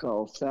 It was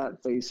called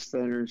Fat Face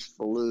Fenner's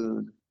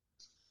Falloon.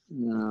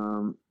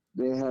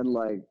 They had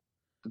like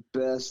the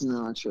best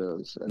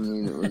nachos. I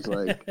mean, it was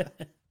like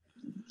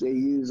they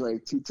used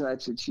like two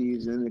types of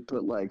cheese, and they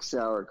put like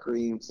sour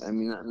cream. I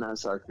mean, not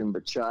sour cream,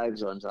 but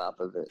chives on top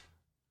of it,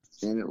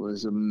 and it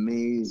was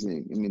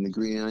amazing. I mean, the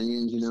green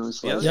onions, you know,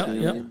 sliced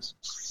onions,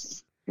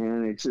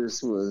 and it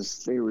just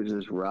was. They were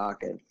just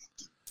rocking.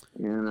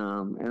 And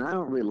I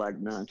don't really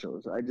like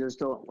nachos. I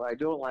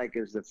don't like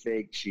is the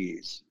fake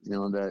cheese. You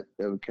know, that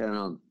kind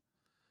of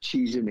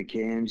cheese in the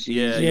can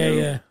cheese.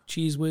 Yeah.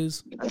 Cheese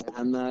whiz.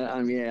 I'm not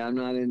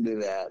into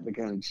that. The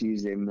kind of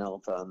cheese they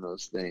melt on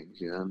those things.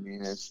 You know what I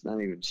mean? It's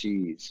not even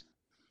cheese.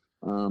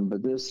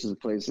 But this is a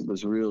place that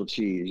was real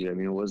cheese. I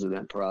mean, it wasn't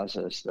that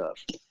processed stuff.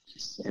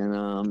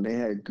 And they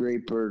had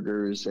great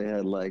burgers. They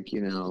had like, you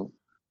know,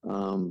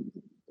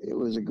 it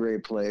was a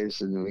great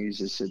place, and we used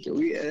to sit there.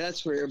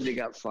 That's where everybody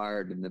got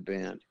fired in the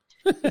band.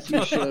 If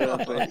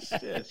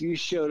you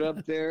showed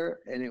up there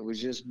and it was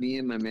just me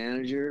and my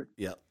manager,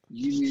 you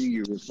knew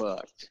you were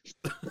fucked.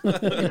 You know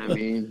what I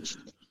mean?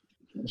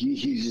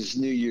 You just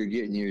knew you were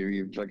getting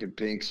your fucking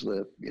pink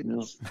slip, you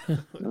know?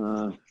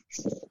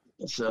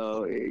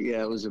 So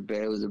yeah, it was a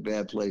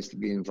bad place to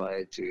be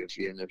invited to if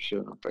you end up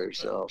showing up by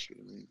yourself. You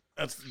know what I mean?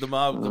 That's the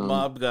mob. The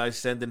mob guy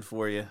sending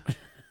for you.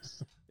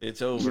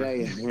 It's over.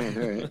 Yeah,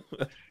 right.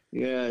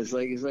 Yeah, it's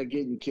like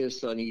getting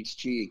kissed on each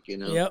cheek, you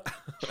know. Yep.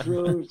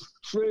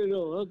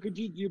 Fredo, how could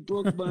you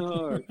broke my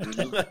heart?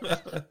 You know?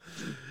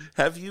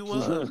 Have you?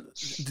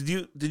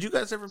 Did you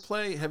guys ever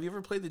play? Have you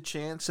ever played the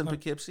Chance in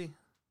Poughkeepsie?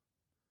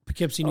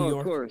 Poughkeepsie, New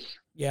York. Of course.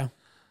 Yeah.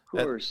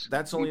 Of course.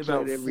 That's We only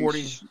about played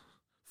every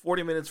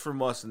 40 minutes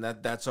from us, and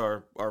that's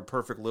our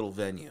perfect little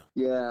venue.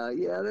 Yeah.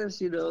 There's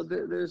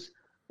there's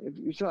if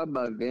you're talking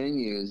about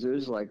venues,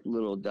 there's like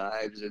little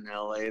dives in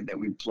LA that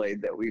we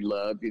played that we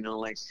love. You know,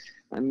 like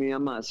I mean,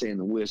 I'm not saying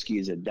the Whiskey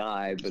is a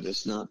dive, but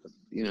it's not a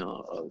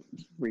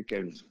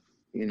freaking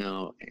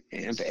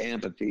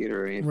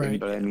amphitheater or anything. Right.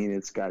 But I mean,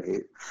 it's got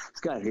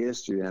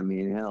history. I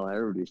mean, hell,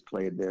 everybody's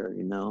played there.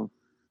 You know,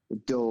 the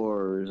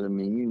Doors. I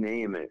mean, you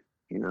name it.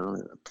 You know,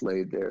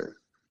 played there,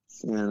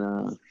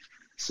 and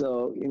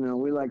so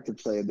we like to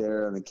play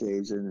there on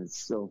occasion.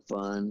 It's so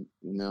fun.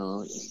 You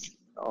know,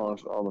 all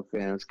the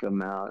fans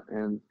come out,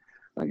 and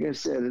like I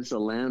said, it's a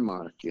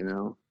landmark. You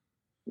know,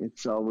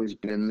 it's always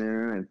been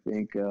there. I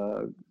think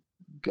God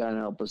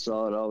help us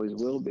all, it always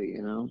will be.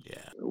 You know.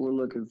 Yeah. We're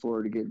looking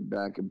forward to getting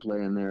back and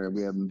playing there.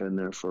 We haven't been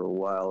there for a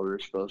while. We were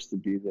supposed to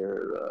be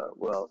there.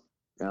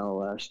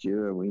 Last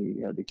year, and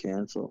we had to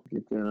cancel.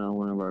 Get there on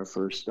one of our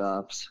first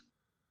stops.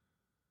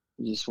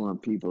 We just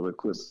want people to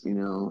quit,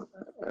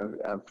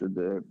 after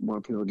the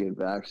more people get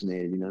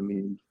vaccinated,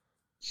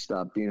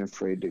 stop being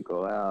afraid to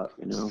go out,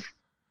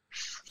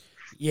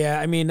 Yeah,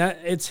 I mean,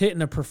 it's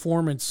hitting a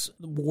performance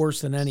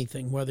worse than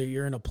anything, whether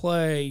you're in a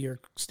play, you're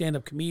a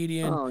stand-up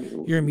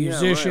comedian, you're a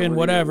musician, yeah, right.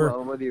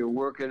 whatever. Whether you're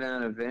working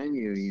at a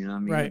venue,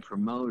 Right. the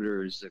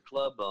promoters, the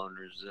club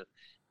owners, the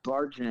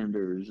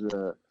bartenders,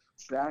 the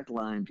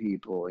backline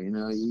people,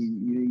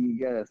 you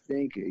got to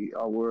think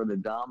where the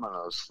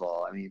dominoes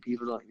fall. I mean,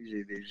 people don't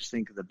usually, they just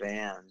think of the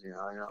bands, they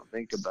don't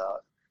think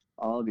about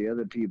all the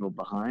other people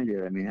behind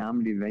it. I mean, how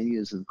many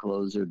venues have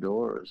closed their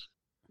doors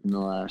in the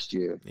last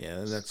year?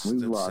 Yeah, that's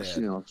lost,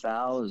 sad.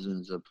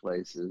 Thousands of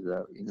places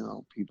that,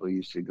 people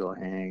used to go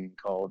hang and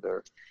call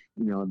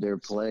their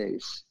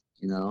place,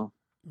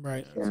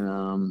 Right.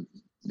 and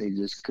they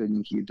just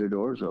couldn't keep their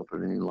doors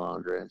open any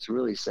longer. It's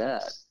really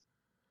sad.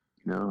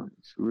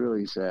 It's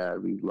really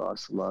sad. We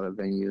lost a lot of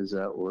venues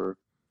that were,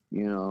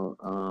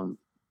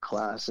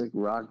 classic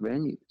rock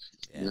venues.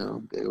 Yeah.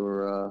 They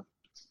were, I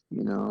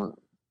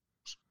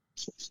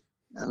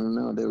don't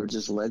know, they were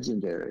just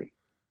legendary,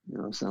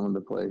 some of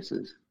the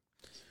places.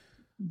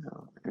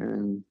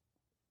 And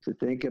to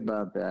think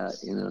about that,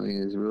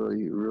 is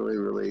really, really,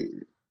 really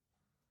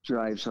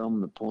drives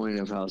home the point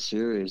of how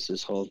serious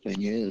this whole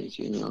thing is,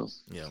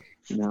 Yeah.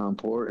 and how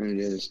important it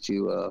is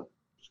to,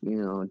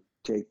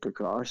 take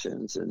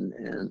precautions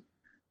and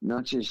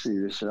not just for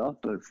yourself,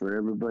 but for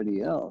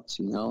everybody else,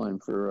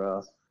 and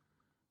for,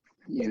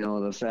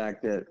 the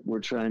fact that we're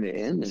trying to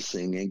end this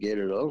thing and get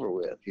it over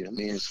with.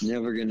 It's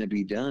never going to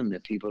be done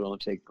if people don't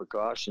take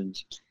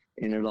precautions.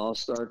 And it all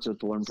starts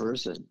with one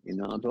person,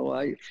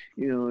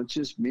 it's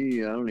just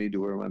me. I don't need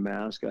to wear my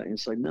mask.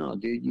 It's like, no,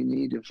 dude, you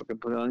need to fucking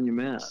put on your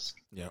mask.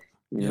 Yeah.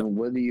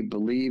 Whether you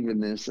believe in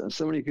this,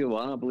 so many people,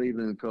 I don't believe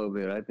in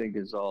COVID. I think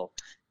it's all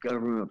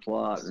government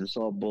plot and it's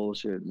all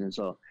bullshit. And it's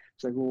like,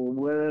 well,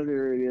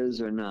 whether it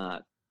is or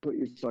not, put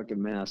your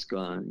fucking mask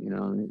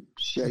on,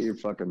 shut your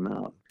fucking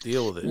mouth.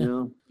 Deal with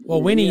it.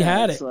 Well, Winnie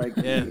had it's it. Like,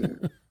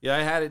 Yeah,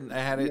 I had it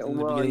in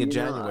the beginning of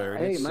January.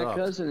 Hey, It my sucked.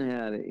 cousin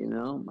had it,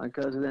 my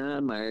cousin had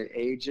it, my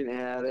agent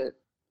had it,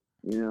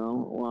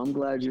 well, I'm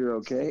glad you're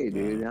okay,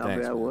 dude. How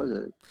Thanks, bad man. was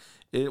it?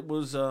 It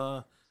was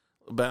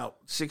about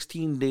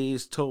 16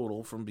 days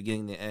total from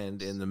beginning to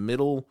end. In the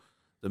middle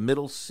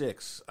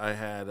 6, I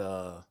had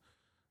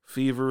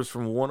fevers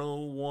from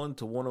 101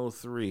 to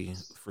 103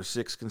 for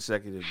 6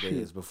 consecutive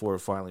days before it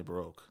finally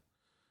broke.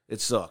 It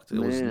sucked. It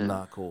was Man.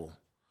 not cool.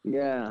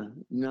 Yeah,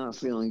 not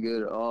feeling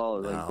good at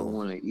all. Like, No. don't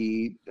want to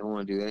eat, don't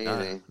want to do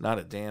anything. Not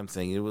a damn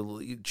thing.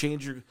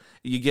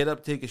 You get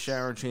up, take a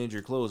shower, and change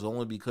your clothes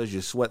only because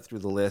you sweat through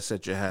the last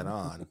set you had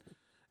on,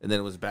 and then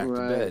it was back to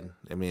Right. bed.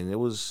 I mean, it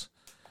was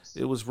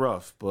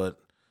rough, but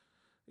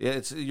yeah,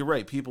 you're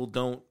right. People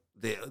don't.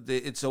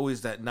 It's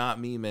always that not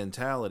me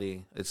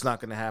mentality. It's not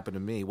going to happen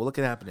to me. Well, it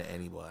can happen to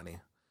anybody.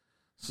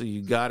 So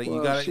you got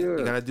Sure.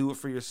 to do it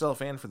for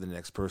yourself and for the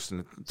next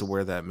person to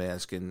wear that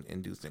mask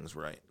and do things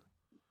right.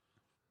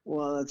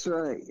 Well, that's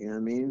right. I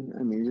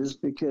mean,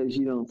 just because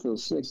you don't feel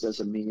sick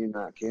doesn't mean you're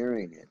not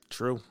carrying it.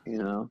 True. I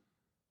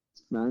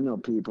know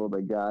people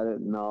that got it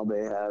and all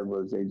they had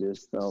was they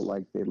just felt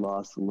like they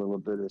lost a little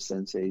bit of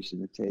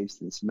sensation of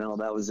taste and smell.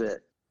 That was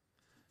it.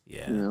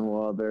 Yeah.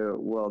 While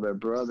their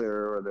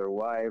brother or their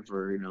wife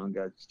or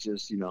got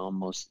just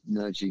almost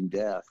nudging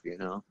death.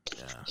 Yeah.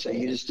 So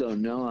you just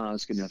don't know how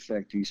it's going to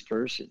affect each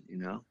person.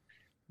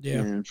 Yeah.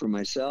 And for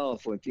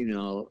myself, with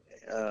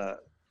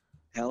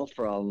health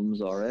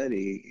problems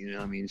already,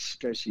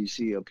 especially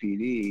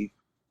COPD,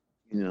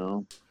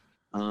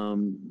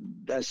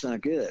 that's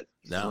not good.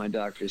 No. My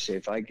doctors say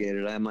if I get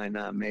it, I might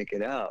not make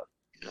it out,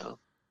 you know?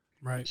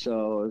 Right.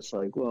 So it's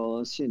like, well,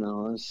 let's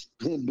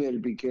better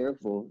be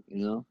careful,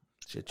 you know?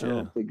 Shit, I yeah.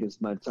 don't think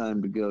it's my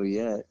time to go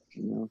yet,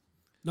 you know?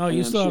 No, And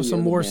you I'm still sure have the some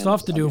other more band-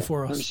 stuff to do I'm-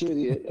 for I'm us.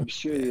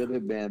 sure the other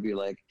band be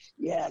like,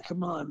 yeah,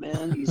 come on,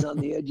 man. He's on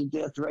the edge of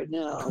death right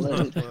now.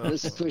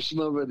 Let's push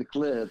him over the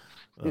cliff.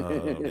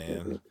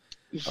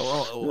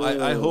 Oh,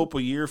 man. I hope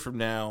a year from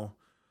now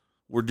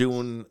we're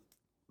doing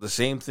the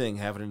same thing,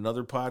 having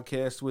another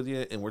podcast with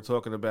you, and we're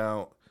talking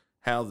about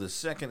how the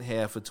second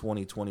half of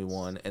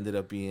 2021 ended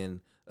up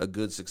being a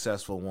good,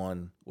 successful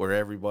one where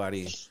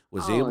everybody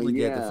was able to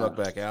get the fuck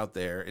back out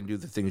there and do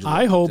the things.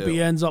 I hope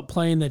he ends up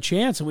playing the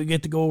Chance and we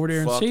get to go over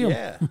there and see him.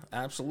 Yeah,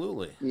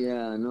 absolutely.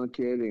 Yeah, no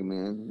kidding,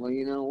 man. Well,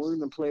 you know, we're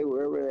going to play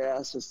wherever they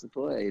ask us to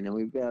play. You know,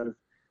 we've got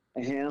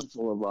a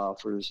handful of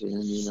offers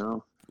in, you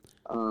know.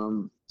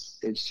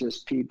 It's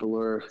just people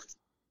are,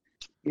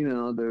 you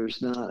know,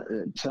 there's not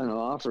a ton of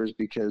offers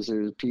because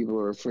there's people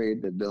are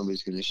afraid that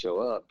nobody's going to show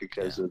up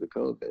because of the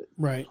COVID.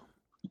 Right.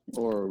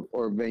 Or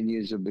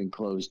venues have been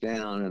closed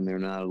down and they're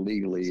not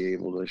legally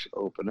able to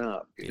open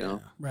up, you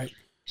know? Right.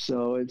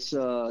 So it's,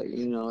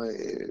 you know,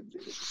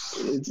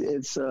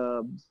 it's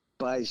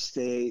by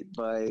state,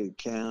 by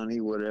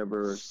county,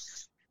 whatever,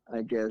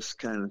 I guess,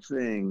 kind of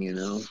thing, you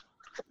know?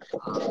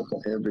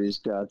 Everybody's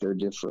got their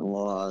different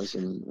laws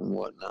and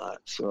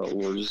whatnot. So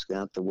we're just going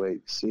to have to wait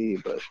and see.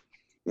 But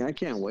yeah, I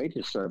can't wait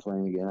to start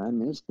playing again. I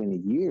mean, it's been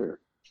a year.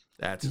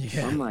 That's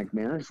I'm like,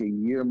 man, it's a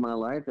year of my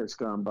life that's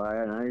gone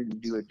by, and I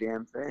didn't do a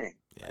damn thing.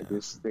 Yeah. I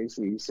just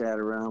basically sat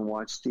around and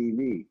watched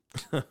TV,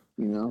 you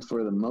know,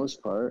 for the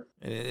most part.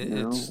 You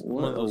know,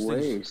 what a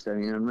waste. I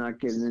mean, I'm not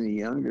getting any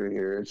younger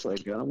here. It's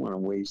like, I don't want to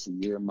waste a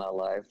year of my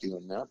life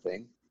doing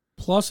nothing.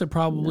 Plus, it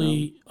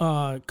probably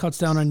cuts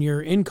down on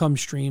your income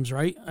streams,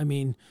 right? I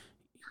mean,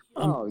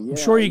 I'm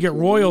sure you get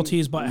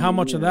royalties, but how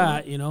much of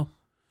that, you know?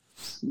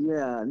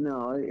 Yeah,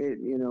 no, it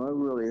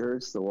really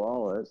hurts the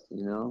wallet,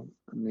 you know.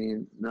 I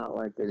mean, not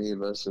like any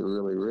of us are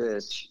really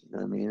rich.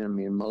 I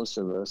mean, most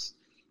of us,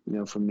 you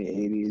know, from the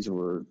 80s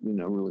were, you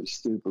know, really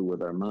stupid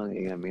with our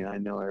money. I mean, I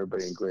know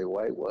everybody in Great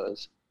White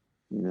was,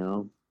 you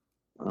know,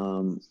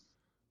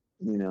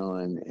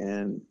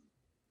 and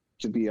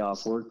to be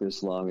off work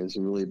this long has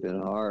really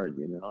been hard,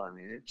 you know. I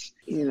mean, it's,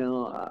 you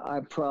know,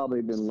 I've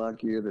probably been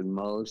luckier than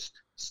most,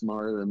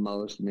 smarter than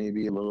most,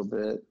 maybe a little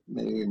bit,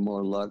 maybe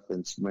more luck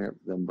than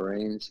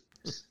brains.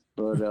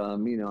 But,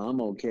 you know, I'm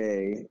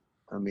okay.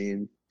 I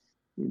mean,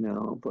 you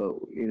know, but,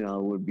 you know,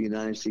 it would be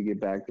nice to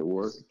get back to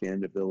work again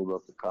to build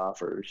up the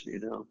coffers, you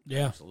know.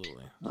 Yeah.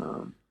 Absolutely.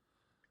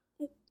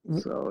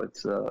 So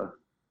it's,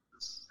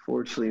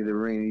 fortunately, the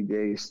rainy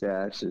day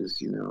stash has,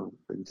 you know,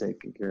 been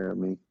taking care of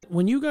me.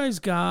 When you guys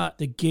got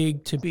the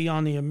gig to be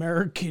on the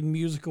American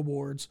Music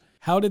Awards,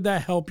 how did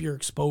that help your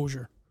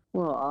exposure?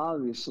 Well,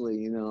 obviously,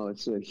 you know,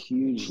 it's a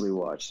hugely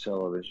watched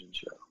television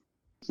show.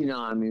 You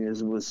know, I mean,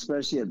 it was,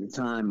 especially at the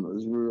time, it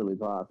was really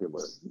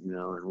popular, you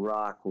know, and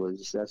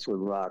that's what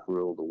rock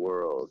ruled the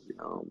world, you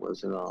know. It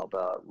wasn't all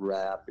about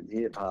rap and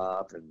hip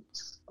hop and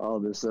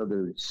all this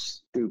other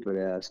stupid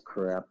ass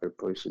crap they're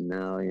pushing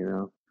now, you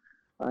know.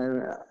 I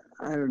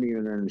don't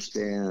even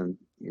understand,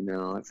 you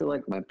know. I feel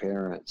like my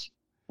parents.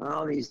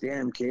 All these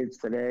damn kids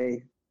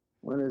today,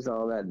 what is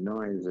all that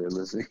noise they're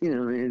listening? You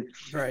know what I mean?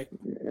 Right.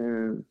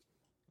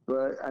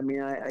 But I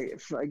mean, I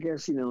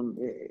guess, you know,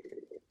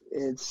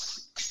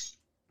 it's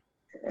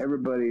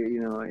everybody. You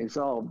know, it's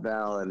all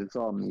ballad. It's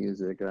all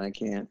music, and I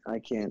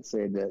can't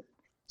say that,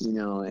 you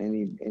know,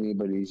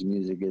 anybody's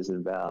music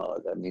isn't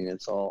valid. I mean,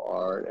 it's all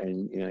art,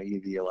 and you know,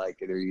 either you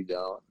like it or you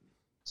don't.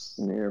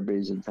 And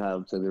everybody's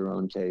entitled to their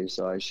own taste,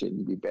 so I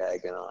shouldn't be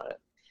bagging on it.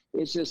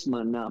 It's just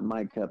not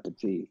my cup of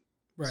tea.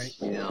 Right.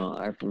 You know,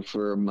 I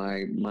prefer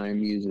my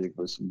music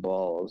with some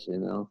balls, you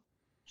know.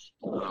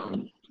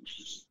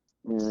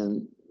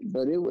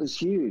 But it was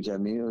huge. I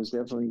mean, it was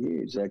definitely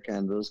huge.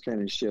 Those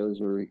kind of shows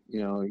were,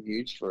 you know,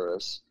 huge for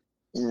us.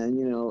 And,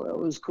 you know, it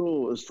was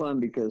cool. It was fun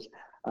because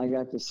I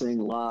got to sing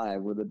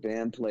live where the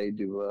band played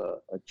to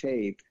a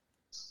tape,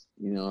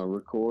 you know, a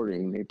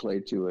recording. They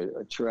played to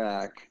a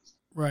track.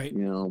 Right.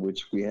 You know,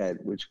 which we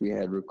had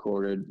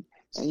recorded,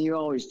 and you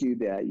always do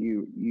that.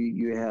 You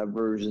have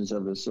versions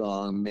of a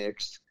song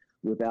mixed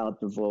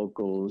without the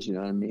vocals. You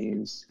know what I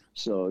mean?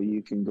 So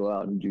you can go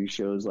out and do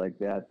shows like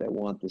that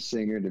want the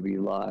singer to be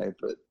live,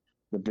 but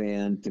the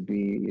band to be,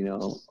 you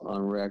know,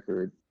 on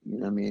record. You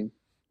know what I mean?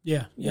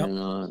 Yeah. Yep.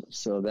 And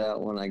so that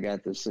one I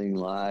got to sing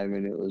live,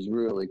 and it was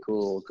really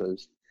cool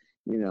because,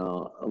 you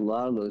know, a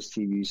lot of those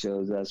TV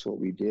shows, that's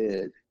what we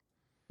did.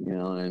 You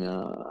know, and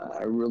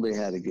I really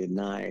had a good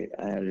night.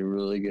 I had a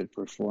really good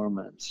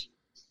performance,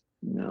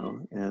 you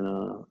know, and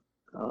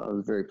I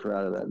was very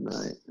proud of that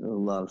night. It was a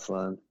lot of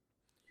fun.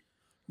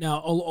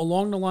 Now,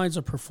 along the lines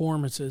of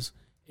performances,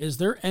 is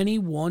there any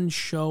one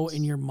show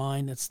in your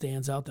mind that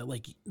stands out that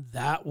like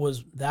that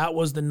was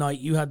the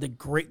night you had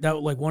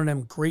like one of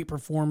them great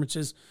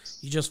performances?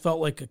 You just felt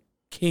like a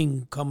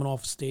king coming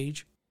off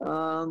stage.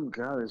 God,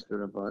 there's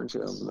been a bunch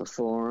of them. The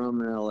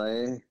Forum in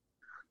LA.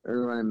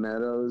 Irvine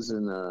Meadows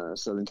in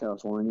Southern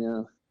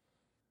California.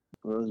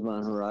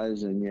 Rosemont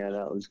Horizon, yeah,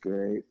 that was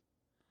great.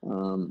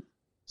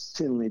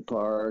 Tinley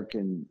Park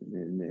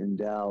in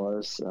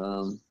Dallas.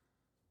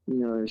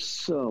 There's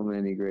so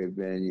many great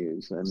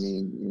venues. I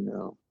mean,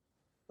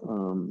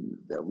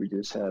 that we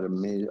just had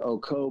amazing. Oh,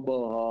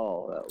 Cobo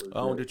Hall. That was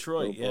great.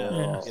 Detroit, Cobo yeah.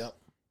 Hall. Yep.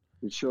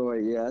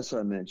 Detroit, yeah, that's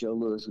what I meant. Joe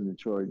Louis in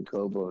Detroit and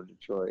Cobo in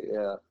Detroit,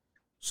 yeah.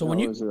 So that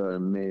when was an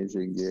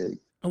amazing gig.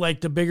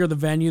 like the bigger the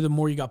venue, the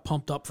more you got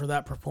pumped up for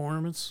that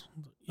performance.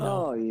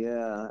 Oh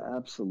yeah,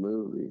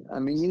 absolutely. I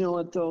mean, you know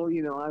what though?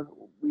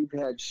 We've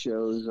had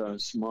shows on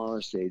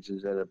smaller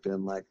stages that have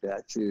been like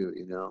that too.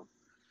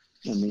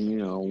 I mean,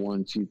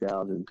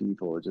 1,000-2,000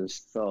 people. It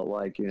just felt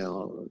like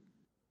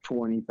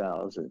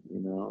 20,000.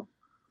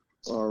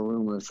 Or a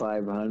room of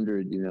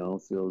 500.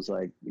 Feels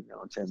like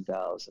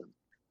 10,000.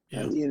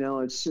 Yeah.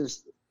 It's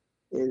just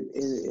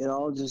it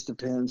all just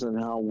depends on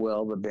how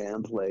well the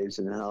band plays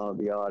and how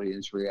the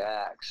audience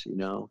reacts.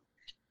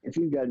 If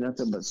you've got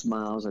nothing but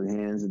smiles and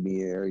hands in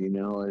the air,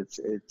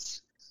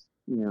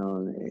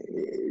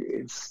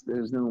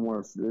 there's no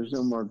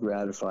more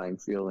gratifying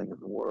feeling in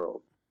the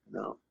world.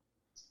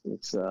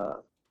 It's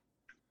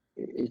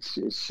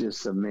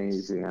just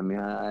amazing. I mean,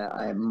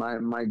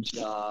 my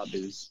job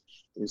is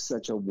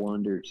such a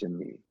wonder to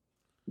me.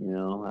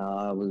 How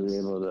I was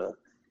able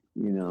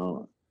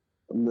to,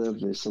 live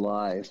this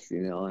life,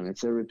 and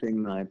it's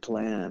everything I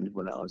planned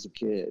when I was a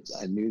kid.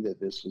 I knew that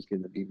this was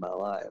going to be my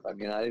life. I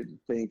mean, I didn't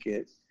think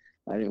it.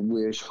 I didn't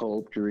wish,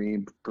 hope,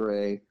 dream,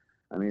 pray.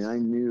 I mean, I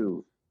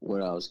knew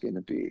what I was going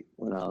to be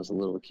when I was a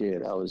little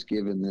kid. I was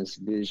given this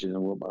vision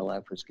of what my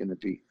life was going to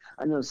be.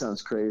 I know it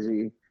sounds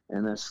crazy,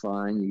 and that's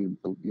fine. You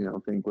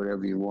think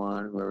whatever you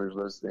want, whoever's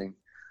listening.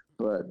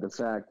 But the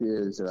fact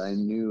is that I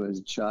knew as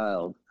a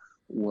child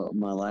what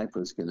my life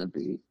was going to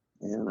be.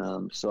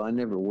 And so I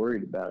never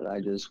worried about it.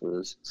 I just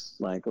was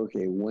like,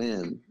 okay,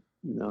 when?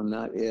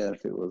 Not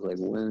if. It was like,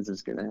 when is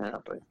this going to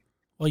happen?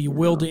 Well, you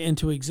willed it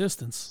into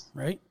existence,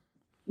 right?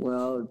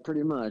 Well,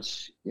 pretty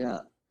much, yeah.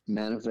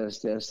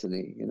 Manifest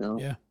destiny,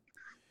 Yeah.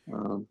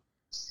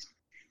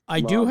 I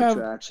do have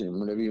attraction,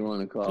 whatever you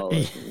want to call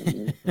it.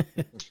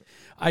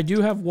 I do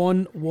have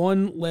one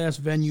last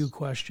venue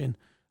question.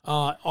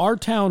 Our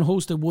town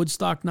hosted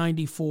Woodstock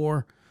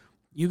 94.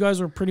 You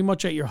guys were pretty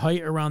much at your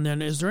height around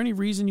then. Is there any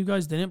reason you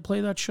guys didn't play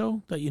that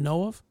show that you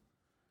know of?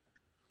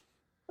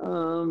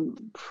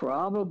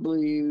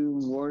 Probably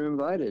weren't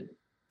invited.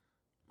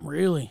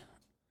 Really?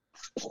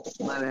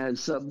 Might have had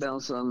something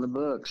else on the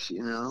books,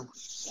 Yeah.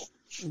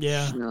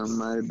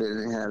 Might have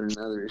been had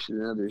another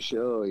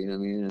show, you know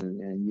what I mean?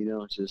 And you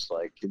don't just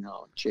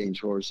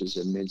change horses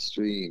in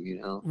midstream,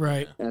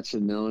 Right. That's a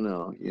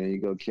no-no. You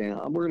go,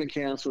 we're going to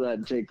cancel that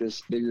and take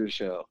this bigger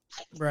show.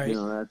 Right.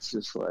 That's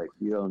just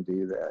you don't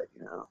do that,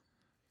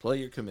 Play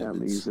your commitments.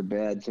 That leaves a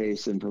bad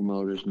taste in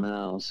promoters'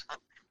 mouths.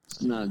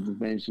 It's not to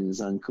mention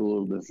it's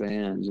uncool to the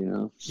fans,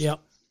 Yep.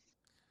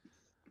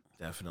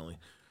 Definitely.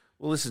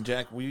 Well, listen,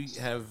 Jack, we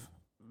have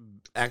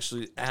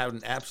actually had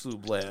an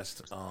absolute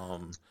blast.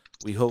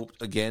 We hope,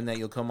 again, that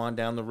you'll come on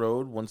down the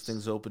road once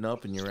things open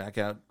up and you're back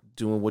out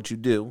doing what you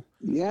do.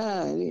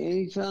 Yeah,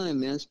 anytime,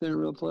 man. It's been a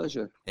real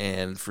pleasure.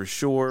 And for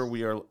sure,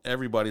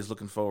 everybody's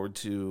looking forward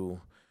to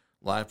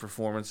live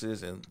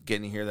performances and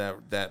getting to hear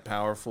that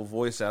powerful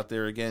voice out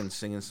there again,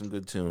 singing some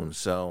good tunes.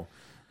 So,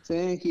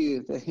 thank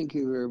you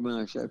very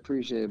much. I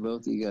appreciate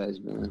both of you guys,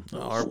 man.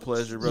 Our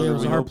pleasure, brother. Yeah, it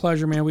was our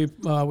pleasure, man. We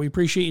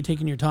appreciate you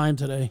taking your time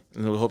today.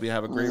 And we hope you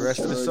have a great rest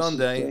of the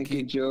Sunday. Thank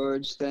you,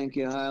 George. Thank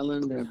you,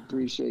 Highland. I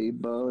appreciate you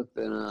both.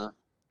 And,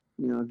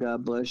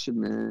 God bless you,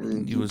 man.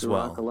 And you as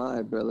well. Rock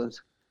alive,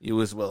 brothers. You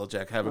as well,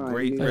 Jack. Have a All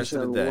great right, rest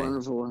of the day.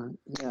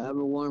 Have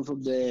a wonderful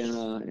day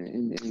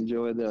and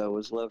enjoy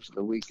what's left of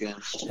the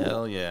weekend.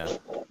 Hell yeah.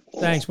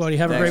 Thanks, buddy.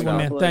 Have a great one,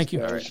 man. Bless, Thank you.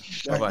 guys. All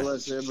right. God Bye-bye.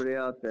 bless everybody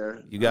out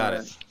there. You got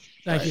All it.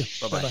 Thank you.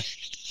 Bye-bye. Bye-bye.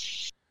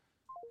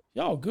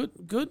 Yo,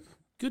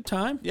 good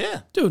time.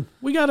 Yeah. Dude,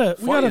 we got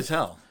Funny as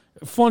hell.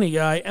 funny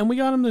guy, and we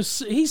got him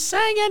he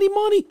sang Eddie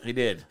Money. He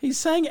did. He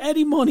sang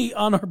Eddie Money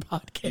on our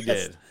podcast. He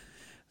did.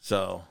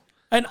 So.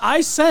 And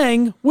I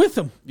sang with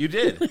him. You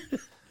did.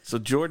 So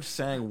George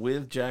sang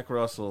with Jack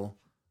Russell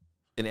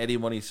an Eddie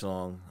Money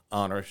song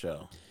on our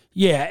show.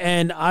 Yeah,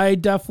 and I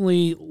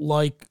definitely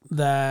like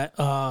that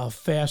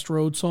Fast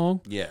Road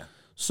song. Yeah.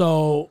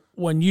 So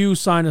when you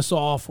sign us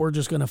off, we're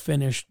just going to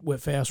finish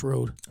with Fast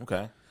Road.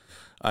 Okay.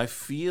 I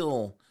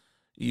feel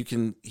you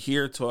can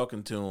hear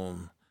talking to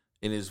him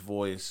in his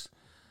voice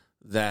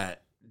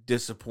that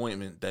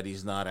disappointment that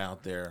he's not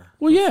out there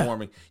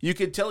performing. Yeah. You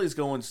could tell he's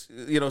going,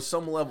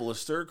 some level of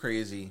stir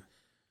crazy,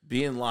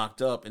 being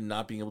locked up and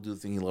not being able to do the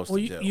thing he loves to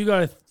do. You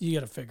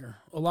gotta figure.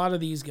 A lot of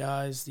these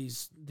guys,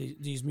 these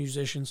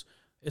musicians,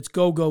 it's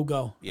go, go,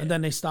 go. Yeah. And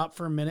then they stop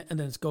for a minute and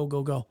then it's go,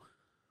 go, go.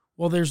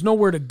 Well, there's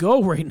nowhere to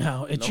go right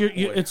now.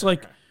 It's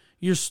like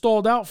you're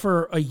stalled out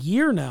for a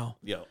year now.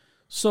 Yeah.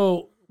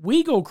 So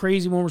we go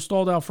crazy when we're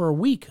stalled out for a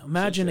week.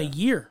 Imagine a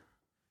year.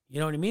 You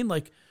know what I mean?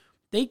 Like,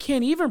 they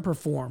can't even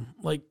perform.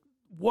 Like,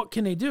 what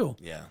can they do?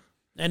 Yeah.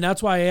 And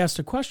that's why I asked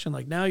a question.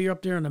 Like, now you're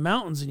up there in the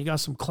mountains and you got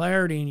some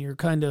clarity and you're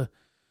kind of,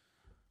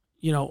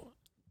 you know,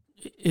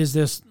 is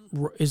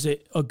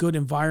it a good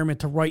environment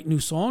to write new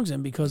songs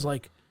in? Because,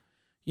 like,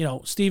 you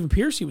know, Stephen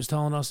Pearcy was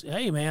telling us,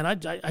 hey, man,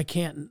 I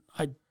can't,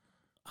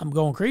 I'm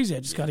going crazy. I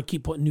just got to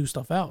keep putting new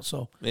stuff out.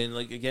 So, and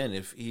like, again,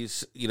 if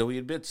he's, you know, he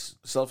admits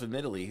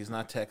self-admittedly he's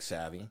not tech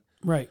savvy.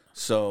 Right.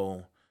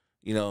 So,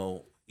 you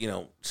know,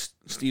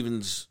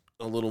 Stephen's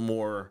a little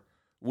more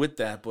with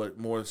that, but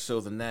more so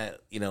than that,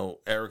 you know,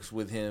 Eric's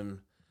with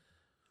him,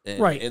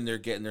 and, right, and they're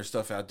getting their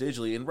stuff out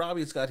digitally. And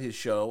Robbie's got his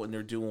show, and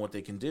they're doing what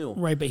they can do.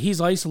 Right, but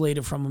he's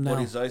isolated from him now.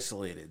 But he's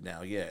isolated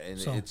now, yeah, and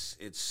so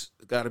it's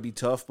got to be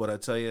tough. But I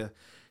tell you,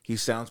 he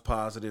sounds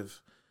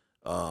positive.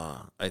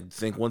 I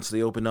think once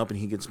they open up and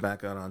he gets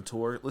back out on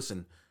tour,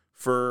 listen,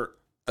 for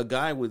a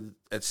guy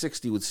at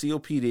 60 with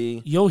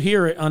COPD, you'll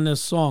hear it on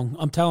this song.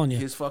 I'm telling you,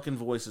 his fucking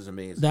voice is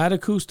amazing. That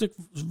acoustic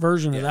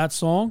version of that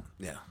song,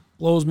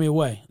 blows me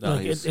away. No,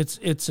 like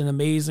it's an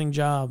amazing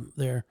job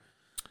there.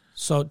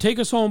 So take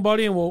us home,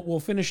 buddy, and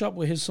we'll finish up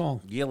with his song.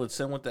 Yeah, let's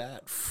end with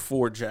that.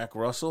 For Jack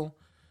Russell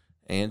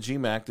and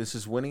G-Mac, this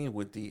is Winnie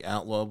with the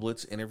Outlaw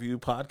Blitz interview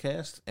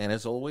podcast. And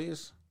as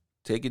always,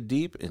 take it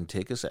deep and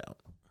take us out.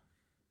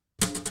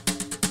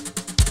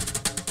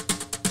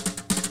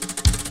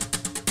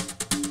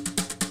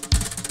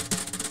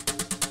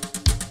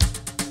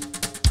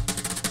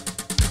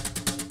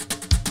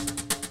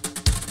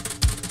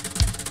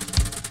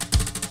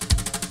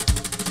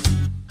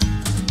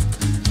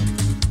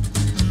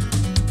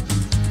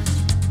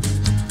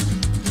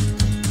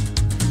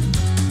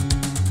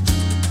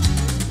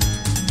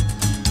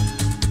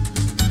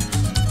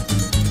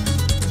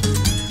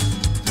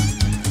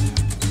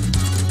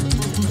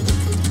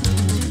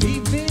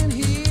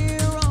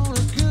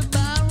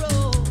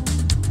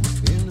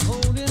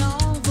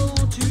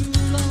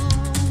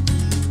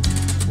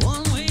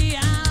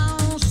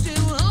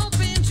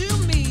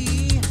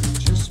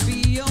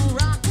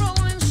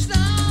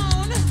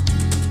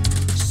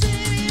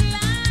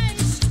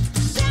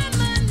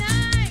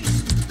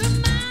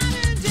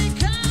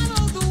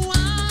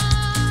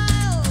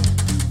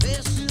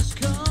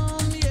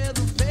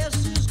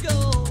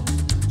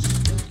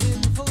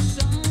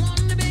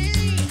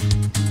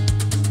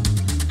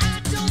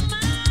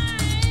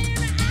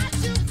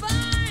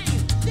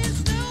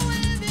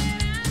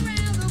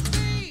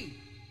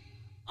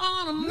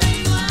 On a